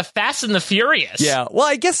straight out of the Fast and the Furious? Yeah, well,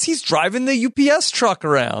 I guess he's driving the UPS truck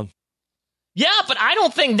around. Yeah, but I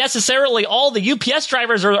don't think necessarily all the UPS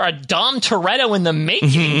drivers are a Dom Toretto in the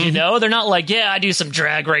making, you know? They're not like, yeah, I do some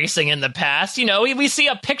drag racing in the past. You know, we see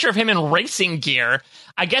a picture of him in racing gear.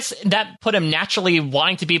 I guess that put him naturally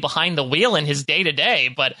wanting to be behind the wheel in his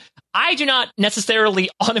day-to-day, but I do not necessarily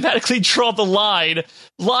automatically draw the line,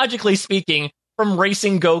 logically speaking, from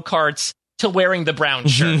racing go-karts to wearing the brown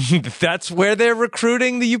shirt. That's where they're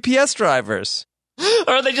recruiting the UPS drivers.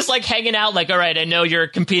 Or are they just like hanging out like, all right, I know you're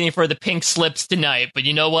competing for the pink slips tonight, but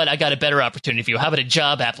you know what? I got a better opportunity for you. How about a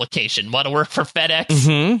job application? Want to work for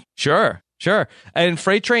FedEx? Sure. And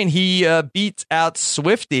Freight Train, he beats out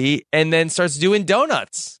Swifty and then starts doing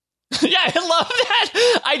donuts. Yeah, I love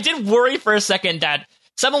that. I did worry for a second that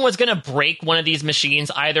someone was going to break one of these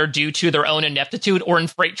machines, either due to their own ineptitude or, in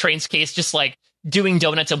Freight Train's case, just like doing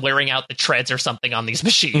donuts and wearing out the treads or something on these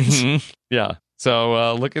machines. Yeah.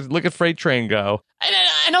 So look at Freight Train go.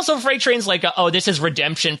 And also Freight Train's like, oh, this is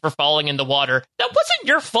redemption for falling in the water. That wasn't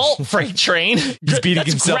your fault, Freight Train. He's beating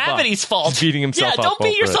himself up. Gravity's fault. He's beating himself up. Yeah, don't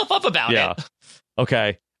beat yourself up about it.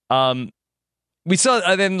 Okay. We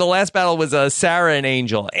saw then the last battle was Sarah and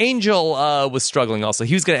Angel. Angel was struggling also.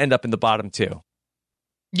 He was going to end up in the bottom two.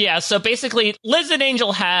 Yeah, so basically Liz and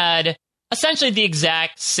Angel had essentially the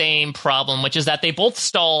exact same problem, which is that they both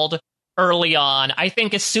stalled early on. I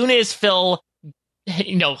think as soon as Phil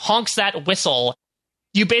honks that whistle,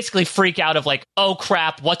 you basically freak out of like, oh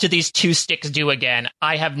crap, what do these two sticks do again?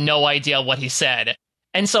 I have no idea what he said.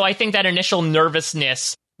 And so I think that initial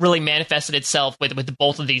nervousness really manifested itself with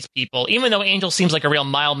both of these people. Even though Angel seems like a real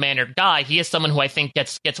mild-mannered guy, he is someone who I think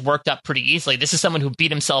gets worked up pretty easily. This is someone who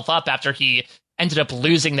beat himself up after he ended up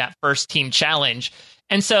losing that first team challenge.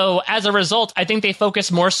 And so as a result, I think they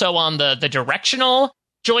focus more so on the directional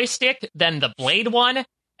joystick than the blade one.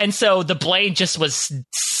 And so the blade just was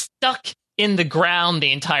stuck in the ground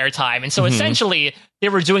the entire time. And so essentially they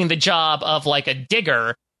were doing the job of like a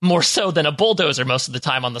digger more so than a bulldozer most of the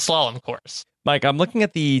time on the slalom course. Mike, I'm looking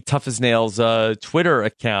at the Tough as Nails Twitter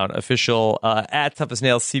account, official at Tough as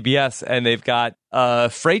Nails CBS, and they've got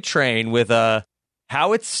Freight Train with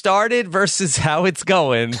how it started versus how it's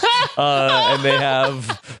going. And they have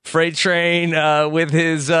Freight Train with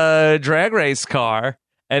his drag race car,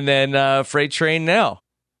 and then Freight Train now.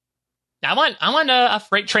 I want a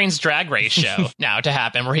Freight Train's drag race show now to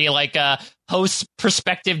happen, where he like hosts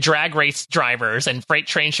prospective drag race drivers, and Freight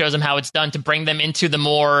Train shows them how it's done to bring them into the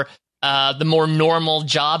more normal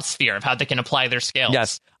job sphere of how they can apply their skills.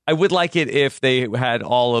 Yes, I would like it if they had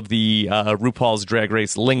all of the RuPaul's Drag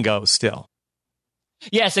Race lingo still.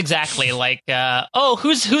 Yes, exactly. Like,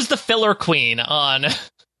 who's the filler queen on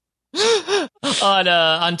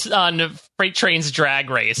on Freight Train's Drag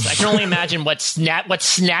Race? I can only imagine what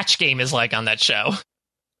Snatch Game is like on that show.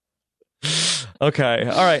 Okay,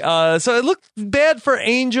 all right. So it looked bad for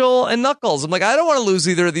Angel and Knuckles. I'm like, I don't want to lose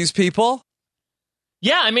either of these people.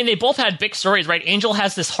 Yeah, I mean, they both had big stories, right? Angel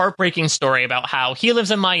has this heartbreaking story about how he lives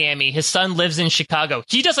in Miami, his son lives in Chicago.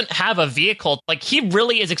 He doesn't have a vehicle. Like, he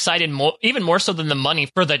really is excited, even more so than the money,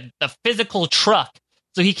 for the physical truck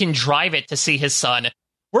so he can drive it to see his son.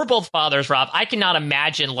 We're both fathers, Rob. I cannot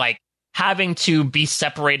imagine, like, having to be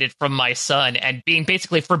separated from my son and being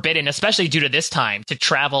basically forbidden, especially due to this time, to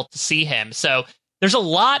travel to see him. So there's a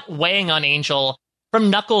lot weighing on Angel. From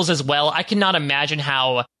Knuckles as well, I cannot imagine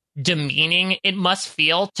how demeaning it must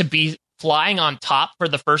feel to be flying on top for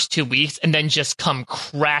the first 2 weeks and then just come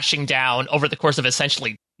crashing down over the course of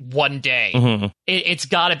essentially one day. Mm-hmm. It's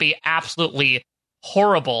got to be absolutely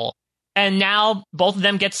horrible. And now both of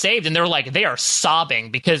them get saved, and they are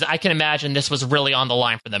sobbing because I can imagine this was really on the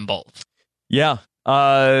line for them both. Yeah.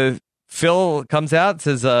 Phil comes out and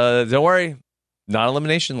says, don't worry,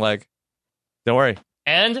 non-elimination leg. Don't worry.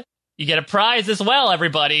 And you get a prize as well,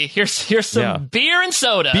 everybody. Here's some beer and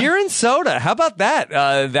soda. Beer and soda. How about that?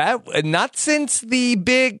 That not since the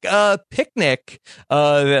big picnic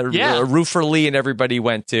that Roofer Lee and everybody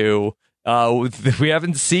went to. We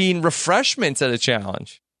haven't seen refreshments at a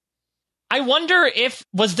challenge. I wonder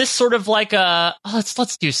was this sort of like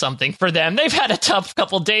let's do something for them. They've had a tough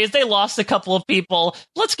couple days. They lost a couple of people.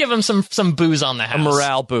 Let's give them some booze on the house. A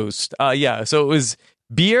morale boost. Yeah. So it was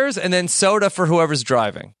beers and then soda for whoever's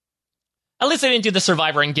driving. At least they didn't do the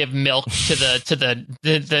Survivor and give milk to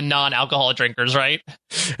the non-alcoholic drinkers, right?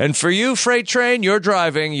 And for you, Freight Train, you're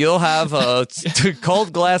driving. You'll have a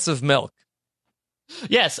cold glass of milk.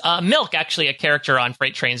 Yes, Milk, actually a character on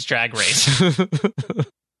Freight Train's Drag Race.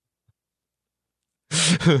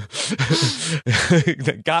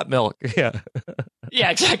 Got milk, yeah. Yeah,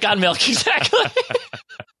 exactly. Got milk, exactly.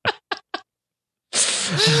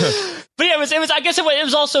 But yeah, it was. I guess it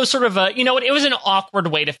was also sort of a, it was an awkward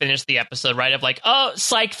way to finish the episode, right? Of like, oh,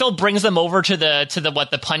 psych. Phil brings them over to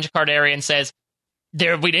the punch card area and says,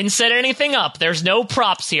 we didn't set anything up. There's no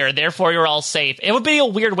props here. Therefore, you're all safe. It would be a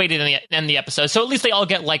weird way to end the episode. So at least they all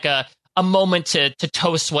get like a moment to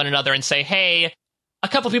toast one another and say, hey, a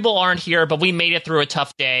couple people aren't here, but we made it through a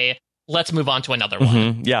tough day. Let's move on to another one.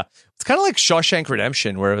 Mm-hmm. Yeah. It's kind of like Shawshank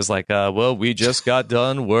Redemption, where it was like, well, we just got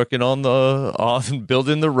done working on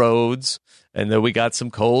building the roads, and then we got some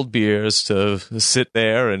cold beers to sit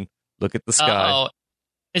there and look at the sky. Uh-oh.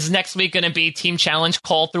 Is next week going to be Team Challenge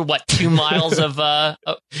call through 2 miles of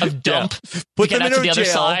dump Put to get them out in to the other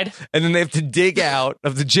jail, side? And then they have to dig out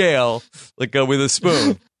of the jail with a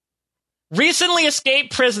spoon. Recently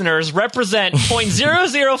escaped prisoners represent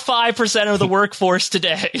 0.005% of the workforce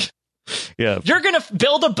today. Yeah, you're gonna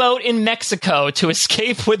build a boat in Mexico to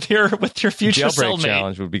escape with your future jailbreak cellmate.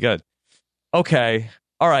 Challenge would be good. Okay,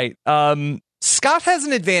 all right. Scott has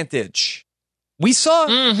an advantage. We saw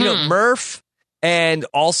Murph, and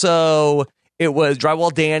also it was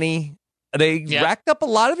Drywall Danny. They racked up a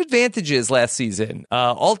lot of advantages last season.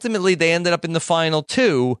 Ultimately, they ended up in the final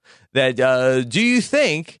 2. That do you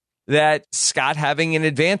think that Scott having an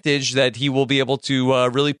advantage, that he will be able to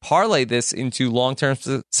really parlay this into long-term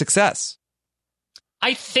success?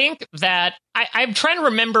 I think that I'm trying to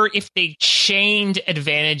remember if they chained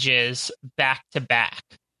advantages back to back.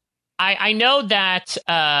 I know that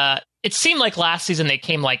it seemed like last season they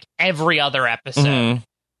came like every other episode,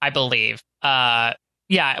 I believe. Or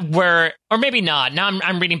maybe not. Now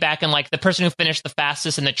I'm reading back and like the person who finished the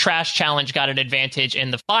fastest in the trash challenge got an advantage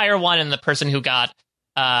in the fire one, and the person who got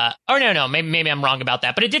maybe I'm wrong about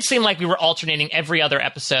that, but it did seem like we were alternating every other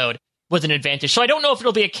episode with an advantage. So I don't know if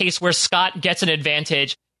it'll be a case where Scott gets an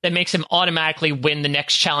advantage that makes him automatically win the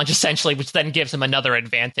next challenge, essentially, which then gives him another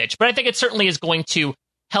advantage. But I think it certainly is going to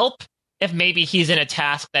help if maybe he's in a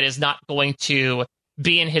task that is not going to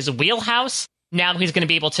be in his wheelhouse. Now he's going to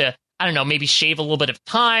be able to, I don't know, maybe shave a little bit of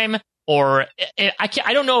time, or I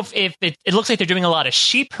don't know if it looks like they're doing a lot of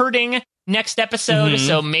sheep herding next episode,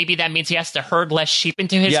 so maybe that means he has to herd less sheep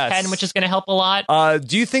into his pen, which is going to help a lot.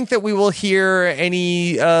 Do you think that we will hear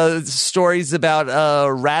any stories about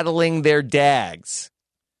rattling their dags?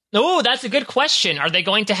 Oh, that's a good question. Are they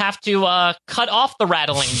going to have to cut off the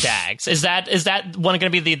rattling dags? Is that one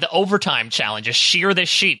going to be the overtime challenge? Just shear this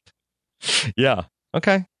sheep? Yeah.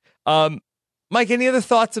 Okay. Mike, any other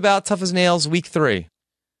thoughts about Tough as Nails week 3?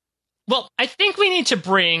 Well, I think we need to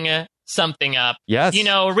bring something up. Yes.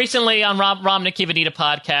 Recently on Rom Nikivanita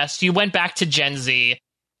podcast, you went back to Gen Z,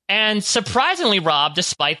 And surprisingly, Rob,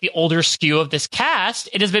 despite the older skew of this cast,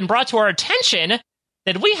 it has been brought to our attention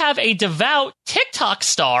that we have a devout TikTok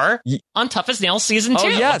star on Tough as Nails Season 2. Oh,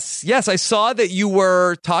 yes. Yes, I saw that you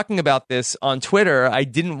were talking about this on Twitter. I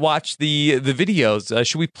didn't watch the videos.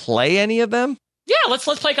 Should we play any of them? Yeah, let's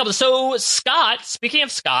play a couple. So Scott, speaking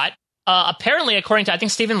of Scott, apparently, according to, I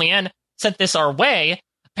think Stephen Leanne sent this our way,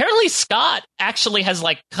 apparently Scott actually has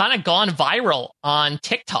like kind of gone viral on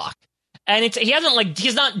TikTok. And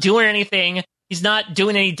he's not doing anything. He's not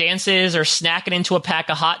doing any dances or snacking into a pack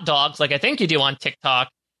of hot dogs like I think you do on TikTok.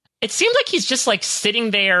 It seems like he's just like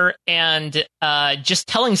sitting there and just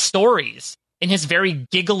telling stories in his very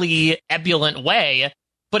giggly, ebullient way.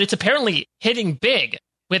 But it's apparently hitting big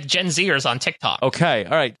with Gen Zers on TikTok. Okay.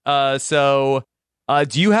 All right. So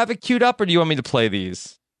do you have it queued up or do you want me to play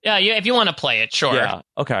these? Yeah, if you want to play it, sure. Yeah,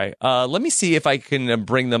 okay. Let me see if I can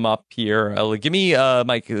bring them up here. Give me,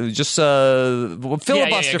 Mike, just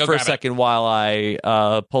filibuster for a second while I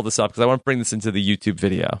pull this up, because I want to bring this into the YouTube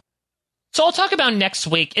video. So I'll talk about next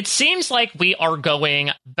week. It seems like we are going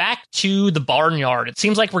back to the barnyard. It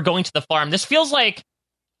seems like we're going to the farm. This feels like,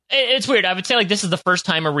 it's weird. I would say like this is the first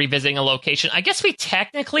time we're revisiting a location. I guess we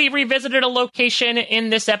technically revisited a location in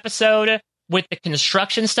this episode with the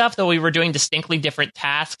construction stuff, though we were doing distinctly different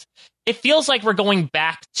tasks. It feels like we're going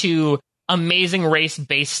back to Amazing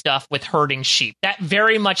Race-based stuff with herding sheep. That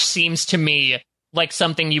very much seems to me like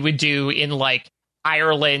something you would do in like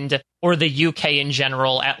Ireland or the UK in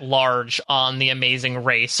general at large on the Amazing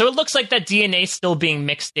Race. So it looks like that DNA is still being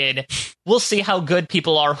mixed in. We'll see how good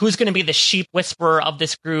people are. Who's going to be the sheep whisperer of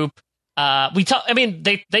this group? They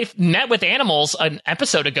met with animals an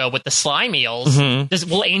episode ago with the slime eels.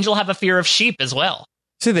 Mm-hmm. Will Angel have a fear of sheep as well?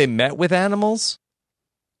 So they met with animals?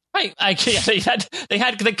 Right. They had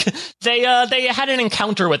an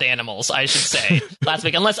encounter with animals, I should say, last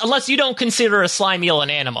week. Unless you don't consider a slime eel an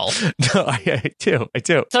animal. No, I do.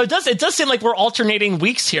 So it does seem like we're alternating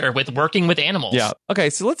weeks here with working with animals. Yeah. Okay.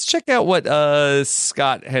 So let's check out what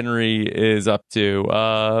Scott Henry is up to.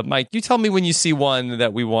 Mike, you tell me when you see one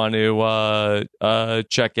that we want to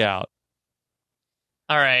check out.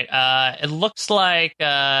 All right. It looks like.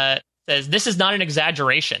 Says this is not an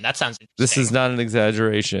exaggeration. That sounds interesting. This is not an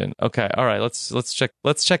exaggeration. Okay, all right. Let's check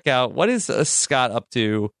out what is Scott up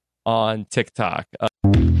to on TikTok.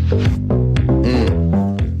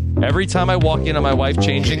 Every time I walk in on my wife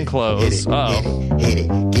changing clothes. Get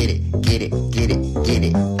it.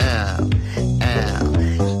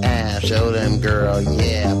 Show them, girl.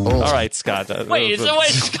 Yeah. Boom. All right, Scott. Wait,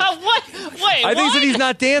 Scott, what? Wait, I think that he's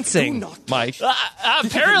not dancing, Mike.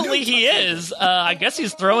 Apparently he is. I guess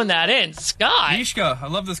he's throwing that in. Scott. Mishka, I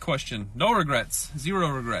love this question. No regrets. Zero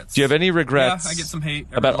regrets. Do you have any regrets? Yeah, I get some hate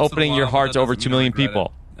about opening your heart to over 2 million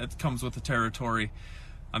people? It comes with the territory.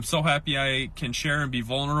 I'm so happy I can share and be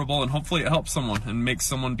vulnerable, and hopefully it helps someone and makes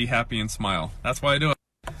someone be happy and smile. That's why I do it.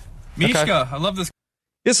 Mishka, okay. I love this.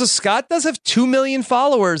 Yeah, so Scott does have 2 million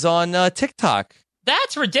followers on TikTok.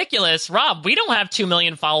 That's ridiculous, Rob. We don't have 2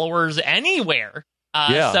 million followers anywhere.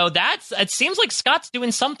 So it seems like Scott's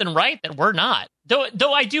doing something right that we're not.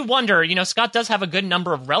 Though I do wonder, Scott does have a good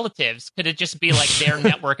number of relatives. Could it just be like their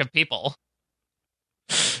network of people?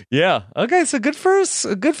 Yeah. Okay. So good for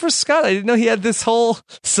Scott. I didn't know he had this whole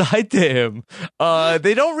side to him.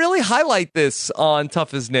 They don't really highlight this on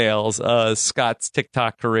Tough as Nails, Scott's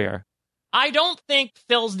TikTok career. I don't think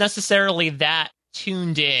Phil's necessarily that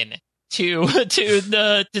tuned in to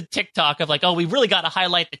TikTok of like, oh, we really got to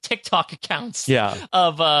highlight the TikTok accounts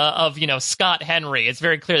of Scott Henry. It's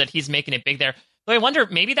very clear that he's making it big there. So I wonder,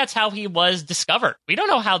 maybe that's how he was discovered. We don't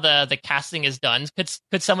know how the casting is done.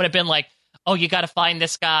 Could someone have been like, oh, you got to find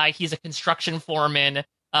this guy. He's a construction foreman.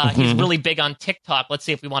 He's really big on TikTok. Let's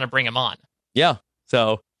see if we want to bring him on. Yeah.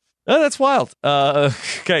 So that's wild.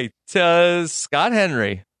 Okay. Scott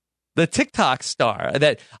Henry, the TikTok star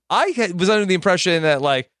that I was under the impression that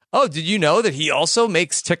like, oh, did you know that he also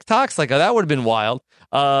makes TikToks? Like, that would have been wild.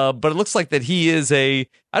 But it looks like that he is I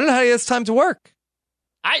don't know how he has time to work.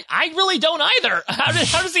 I really don't either. How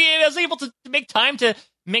does he is able to make time to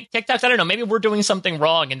make TikToks? I don't know. Maybe we're doing something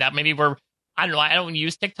wrong, and that maybe I don't know. I don't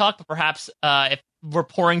use TikTok, but perhaps if we're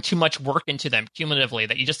pouring too much work into them cumulatively,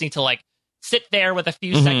 that you just need to like sit there with a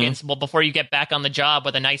few seconds before you get back on the job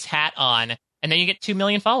with a nice hat on, and then you get 2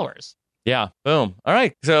 million followers. Yeah. Boom. All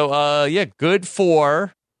right. So good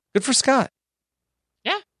for Scott.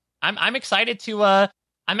 Yeah. I'm excited to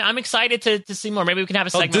I'm excited to see more. Maybe we can have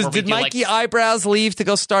a segment. Did Mikey Eyebrows leave to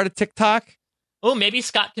go start a TikTok? Oh, maybe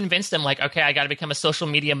Scott convinced him, like, okay, I got to become a social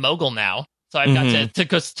media mogul now. So I've got to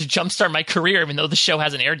jumpstart my career, even though the show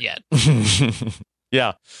hasn't aired yet.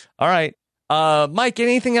 Yeah. All right. Mike,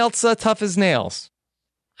 anything else tough as nails?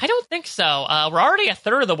 I don't think so. We're already a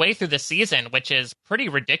third of the way through the season, which is pretty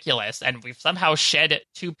ridiculous, and we've somehow shed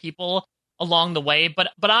 2 people along the way. But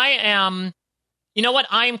I am, you know what?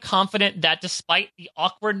 I am confident that despite the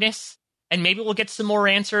awkwardness, and maybe we'll get some more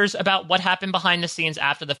answers about what happened behind the scenes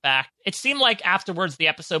after the fact. It seemed like afterwards the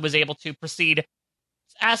episode was able to proceed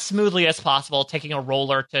as smoothly as possible, taking a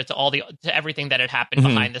roller to everything that had happened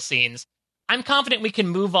behind the scenes. I'm confident we can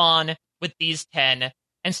move on with these 10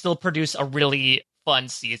 and still produce a really fun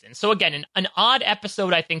season. So again, an odd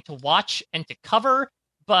episode, I think, to watch and to cover,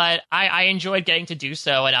 but I enjoyed getting to do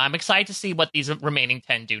so, and I'm excited to see what these remaining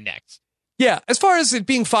 10 do next. Yeah, as far as it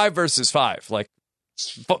being 5 versus 5, like,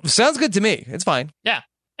 sounds good to me. It's fine. Yeah,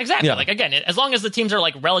 exactly. Yeah. Like, again, as long as the teams are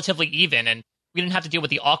like relatively even and we didn't have to deal with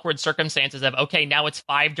the awkward circumstances of, okay, now it's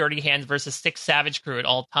 5 Dirty Hands versus 6 Savage Crew at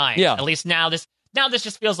all times. Yeah. At least now this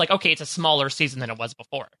just feels like, okay, it's a smaller season than it was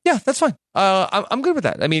before. Yeah, that's fine. I'm good with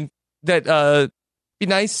that. I mean, that be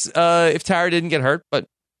nice if Tara didn't get hurt, but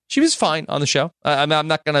she was fine on the show. I'm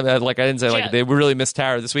not gonna I didn't say like they really missed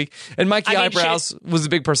Tara this week. And Mikey Eyebrows was a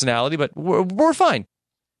big personality, but we're fine.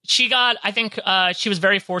 She got, I think, she was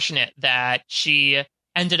very fortunate that she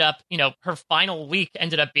ended up, her final week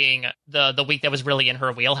ended up being the week that was really in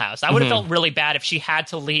her wheelhouse. I would have felt really bad if she had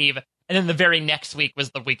to leave, and then the very next week was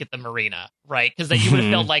the week at the marina, right? Because you would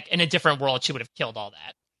have felt like in a different world, she would have killed all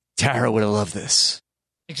that. Tara would have loved this.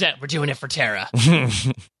 Exactly. We're doing it for Tara.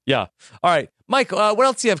 Yeah. All right. Mike, what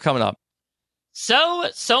else do you have coming up? So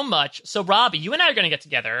much. So, Rob, you and I are going to get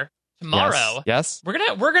together tomorrow. Yes. We're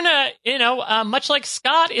gonna, much like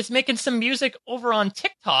Scott is making some music over on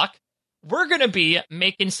TikTok, we're gonna be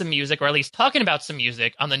making some music, or at least talking about some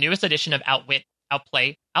music, on the newest edition of Outwit,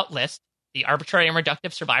 Outplay, Outlist, the arbitrary and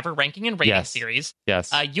reductive Survivor ranking and rating series.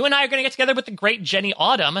 Yes. You and I are gonna get together with the great Jenny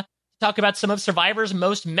Autumn to talk about some of Survivor's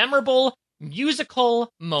most memorable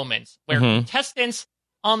musical moments, where contestants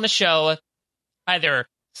on the show either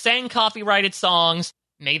sang copyrighted songs,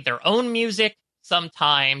 made their own music.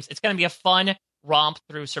 Sometimes it's going to be a fun romp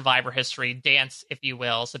through Survivor history, dance, if you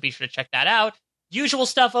will. So be sure to check that out. Usual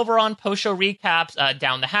stuff over on post-show recaps,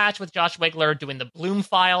 Down the Hatch with Josh Wigler, doing the Bloom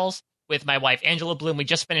Files with my wife, Angela Bloom. We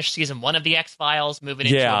just finished season 1 of the X-Files, moving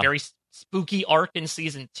into a very spooky arc in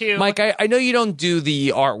season 2. Mike, I know you don't do the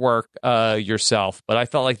artwork yourself, but I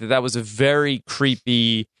felt like that was a very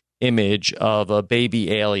creepy image of a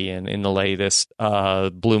baby alien in the latest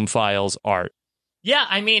Bloom Files art. Yeah,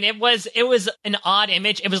 I mean, it was an odd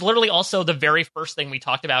image. It was literally also the very first thing we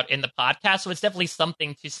talked about in the podcast, so it's definitely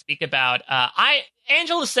something to speak about.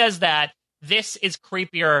 Angela says that this is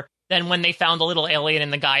creepier than when they found the little alien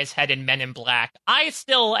in the guy's head in Men in Black. I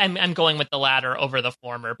still am going with the latter over the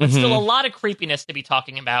former, but still a lot of creepiness to be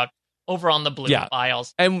talking about over on the Bloom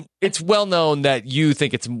Files. And it's well known that you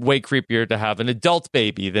think it's way creepier to have an adult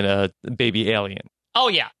baby than a baby alien. Oh,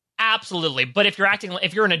 yeah. Absolutely. But if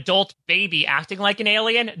you're an adult baby acting like an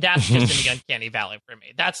alien, that's just in the uncanny valley for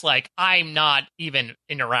me. That's like, I'm not even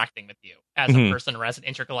interacting with you as a person or as an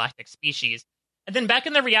intergalactic species. And then back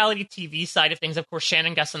in the reality TV side of things, of course,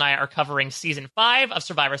 Shannon, Gus, and I are covering season 5 of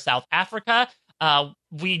Survivor South Africa.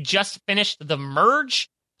 We just finished the Merge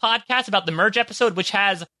podcast about the Merge episode, which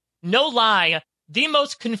has, no lie, the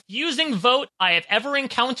most confusing vote I have ever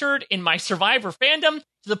encountered in my Survivor fandom,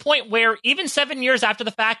 to the point where even 7 years after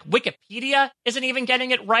the fact, Wikipedia isn't even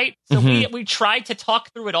getting it right. So we tried to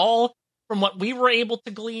talk through it all from what we were able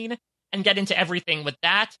to glean and get into everything with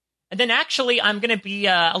that. And then actually, I'm going to be,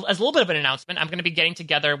 as a little bit of an announcement, I'm going to be getting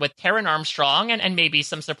together with Taryn Armstrong and maybe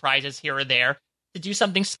some surprises here or there to do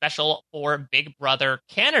something special for Big Brother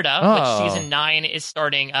Canada, which season 9 is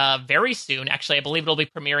starting very soon. Actually, I believe it'll be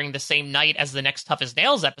premiering the same night as the next Tough as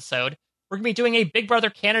Nails episode. We're going to be doing a Big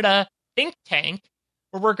Brother Canada think tank,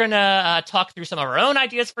 where we're going to talk through some of our own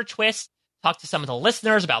ideas for twists, talk to some of the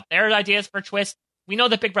listeners about their ideas for twists. We know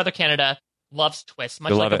that Big Brother Canada loves twists,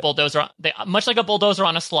 much like a bulldozer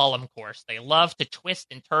on a slalom course. They love to twist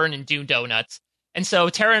and turn and do donuts. And so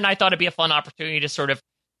Tara and I thought it'd be a fun opportunity to sort of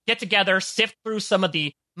get together, sift through some of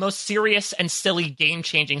the most serious and silly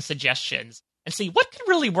game-changing suggestions, and see what could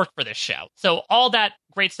really work for this show. So all that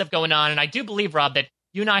great stuff going on, and I do believe, Rob, that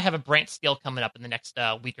you and I have a Brant Steele coming up in the next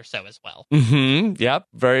week or so as well. Yep.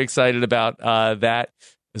 Very excited about that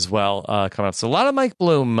as well coming up. So a lot of Mike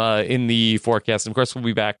Bloom in the forecast. And of course, we'll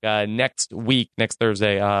be back next week, next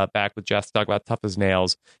Thursday, back with Jess to talk about Tough as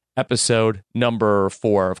Nails episode number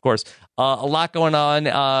 4. Of course, a lot going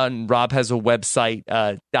on. Rob has a website,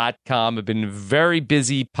 .com. I've been very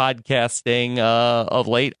busy podcasting of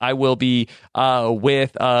late. I will be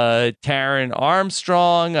with Taryn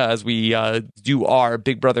Armstrong as we do our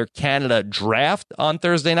Big Brother Canada draft on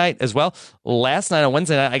Thursday night as well. Last night on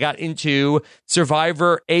Wednesday night, I got into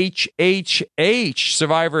Survivor HHH,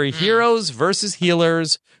 Survivor Heroes versus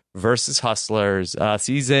Healers versus Hustlers,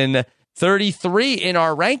 season 33 in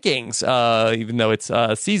our rankings, even though it's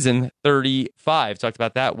season 35. Talked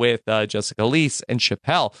about that with Jessica Leese and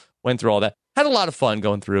Chappelle. Went through all that. Had a lot of fun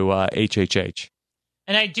going through HHH.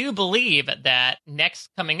 And I do believe that next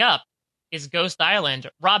coming up is Ghost Island.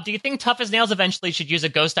 Rob, do you think Tough as Nails eventually should use a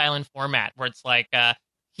Ghost Island format where it's like,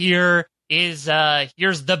 here's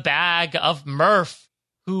the bag of Murph,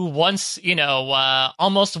 who once,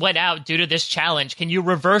 almost went out due to this challenge. Can you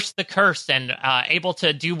reverse the curse and able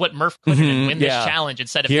to do what Murph couldn't and win this challenge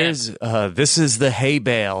instead of him? This is the hay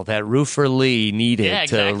bale that Roofer Lee needed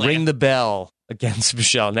to ring the bell against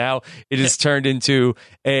Michelle. Now it is turned into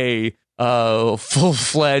a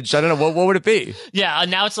full-fledged, I don't know, what would it be? Yeah,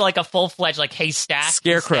 now it's like a full-fledged haystack.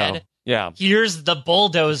 Scarecrow. Instead. Yeah. Here's the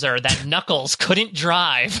bulldozer that Knuckles couldn't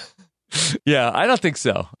drive. Yeah, I don't think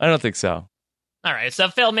so. All right, so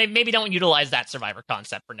Phil, maybe don't utilize that Survivor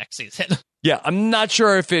concept for next season. Yeah, I'm not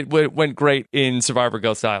sure if it went great in Survivor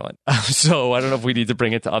Ghost Island. So I don't know if we need to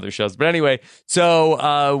bring it to other shows. But anyway,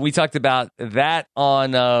 so we talked about that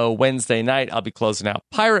on Wednesday night. I'll be closing out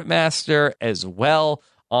Pirate Master as well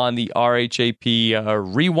on the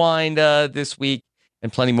RHAP Rewind this week,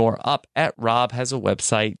 and plenty more up at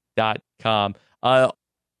robhasawebsite.com.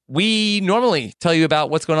 We normally tell you about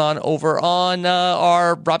what's going on over on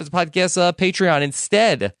our Rob Has a Podcast Patreon.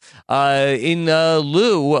 Instead, in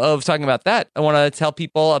lieu of talking about that, I want to tell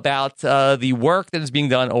people about the work that is being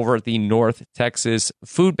done over at the North Texas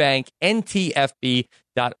Food Bank, NTFB.org.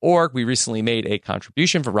 We recently made a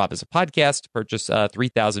contribution for Rob Has a Podcast to purchase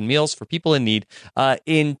 3,000 meals for people in need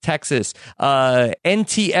in Texas.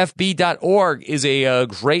 NTFB.org is a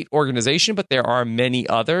great organization, but there are many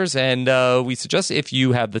others, and we suggest if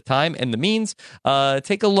you have the time and the means,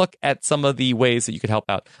 take a look at some of the ways that you could help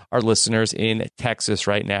out our listeners in Texas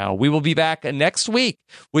right now. We will be back next week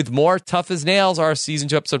with more Tough as Nails, our Season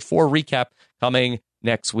 2, Episode 4 recap coming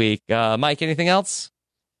next week. Mike, anything else?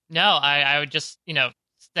 No, I would just,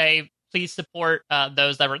 say please support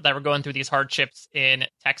those that were going through these hardships in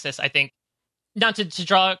Texas. I think, not to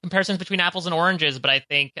draw comparisons between apples and oranges, but I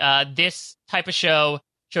think this type of show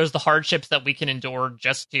shows the hardships that we can endure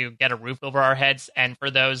just to get a roof over our heads. And for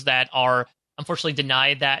those that are unfortunately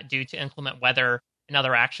denied that due to inclement weather and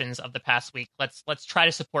other actions of the past week, let's try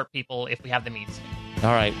to support people if we have the means.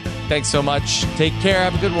 All right. Thanks so much. Take care.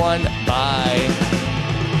 Have a good one. Bye.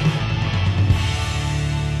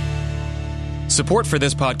 Support for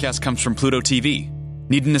this podcast comes from Pluto TV.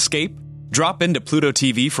 Need an escape? Drop into Pluto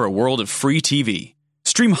TV for a world of free TV.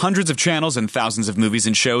 Stream hundreds of channels and thousands of movies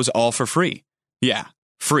and shows all for free. Yeah,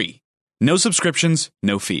 free. No subscriptions,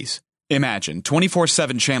 no fees. Imagine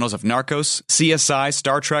 24/7 channels of Narcos, CSI,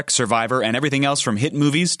 Star Trek, Survivor, and everything else from hit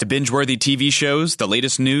movies to binge-worthy TV shows, the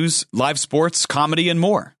latest news, live sports, comedy, and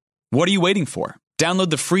more. What are you waiting for? Download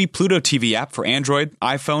the free Pluto TV app for Android,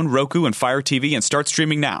 iPhone, Roku, and Fire TV and start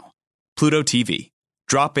streaming now. Pluto TV.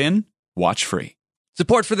 Drop in, watch free.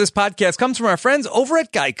 Support for this podcast comes from our friends over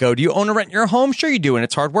at Geico. Do you own or rent your home? Sure you do, and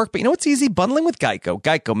it's hard work, but you know what's easy? Bundling with Geico.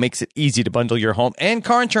 Geico makes it easy to bundle your home and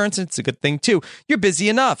car insurance, and it's a good thing, too. You're busy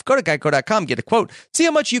enough. Go to geico.com, get a quote. See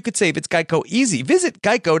how much you could save. It's Geico easy. Visit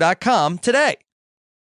geico.com today.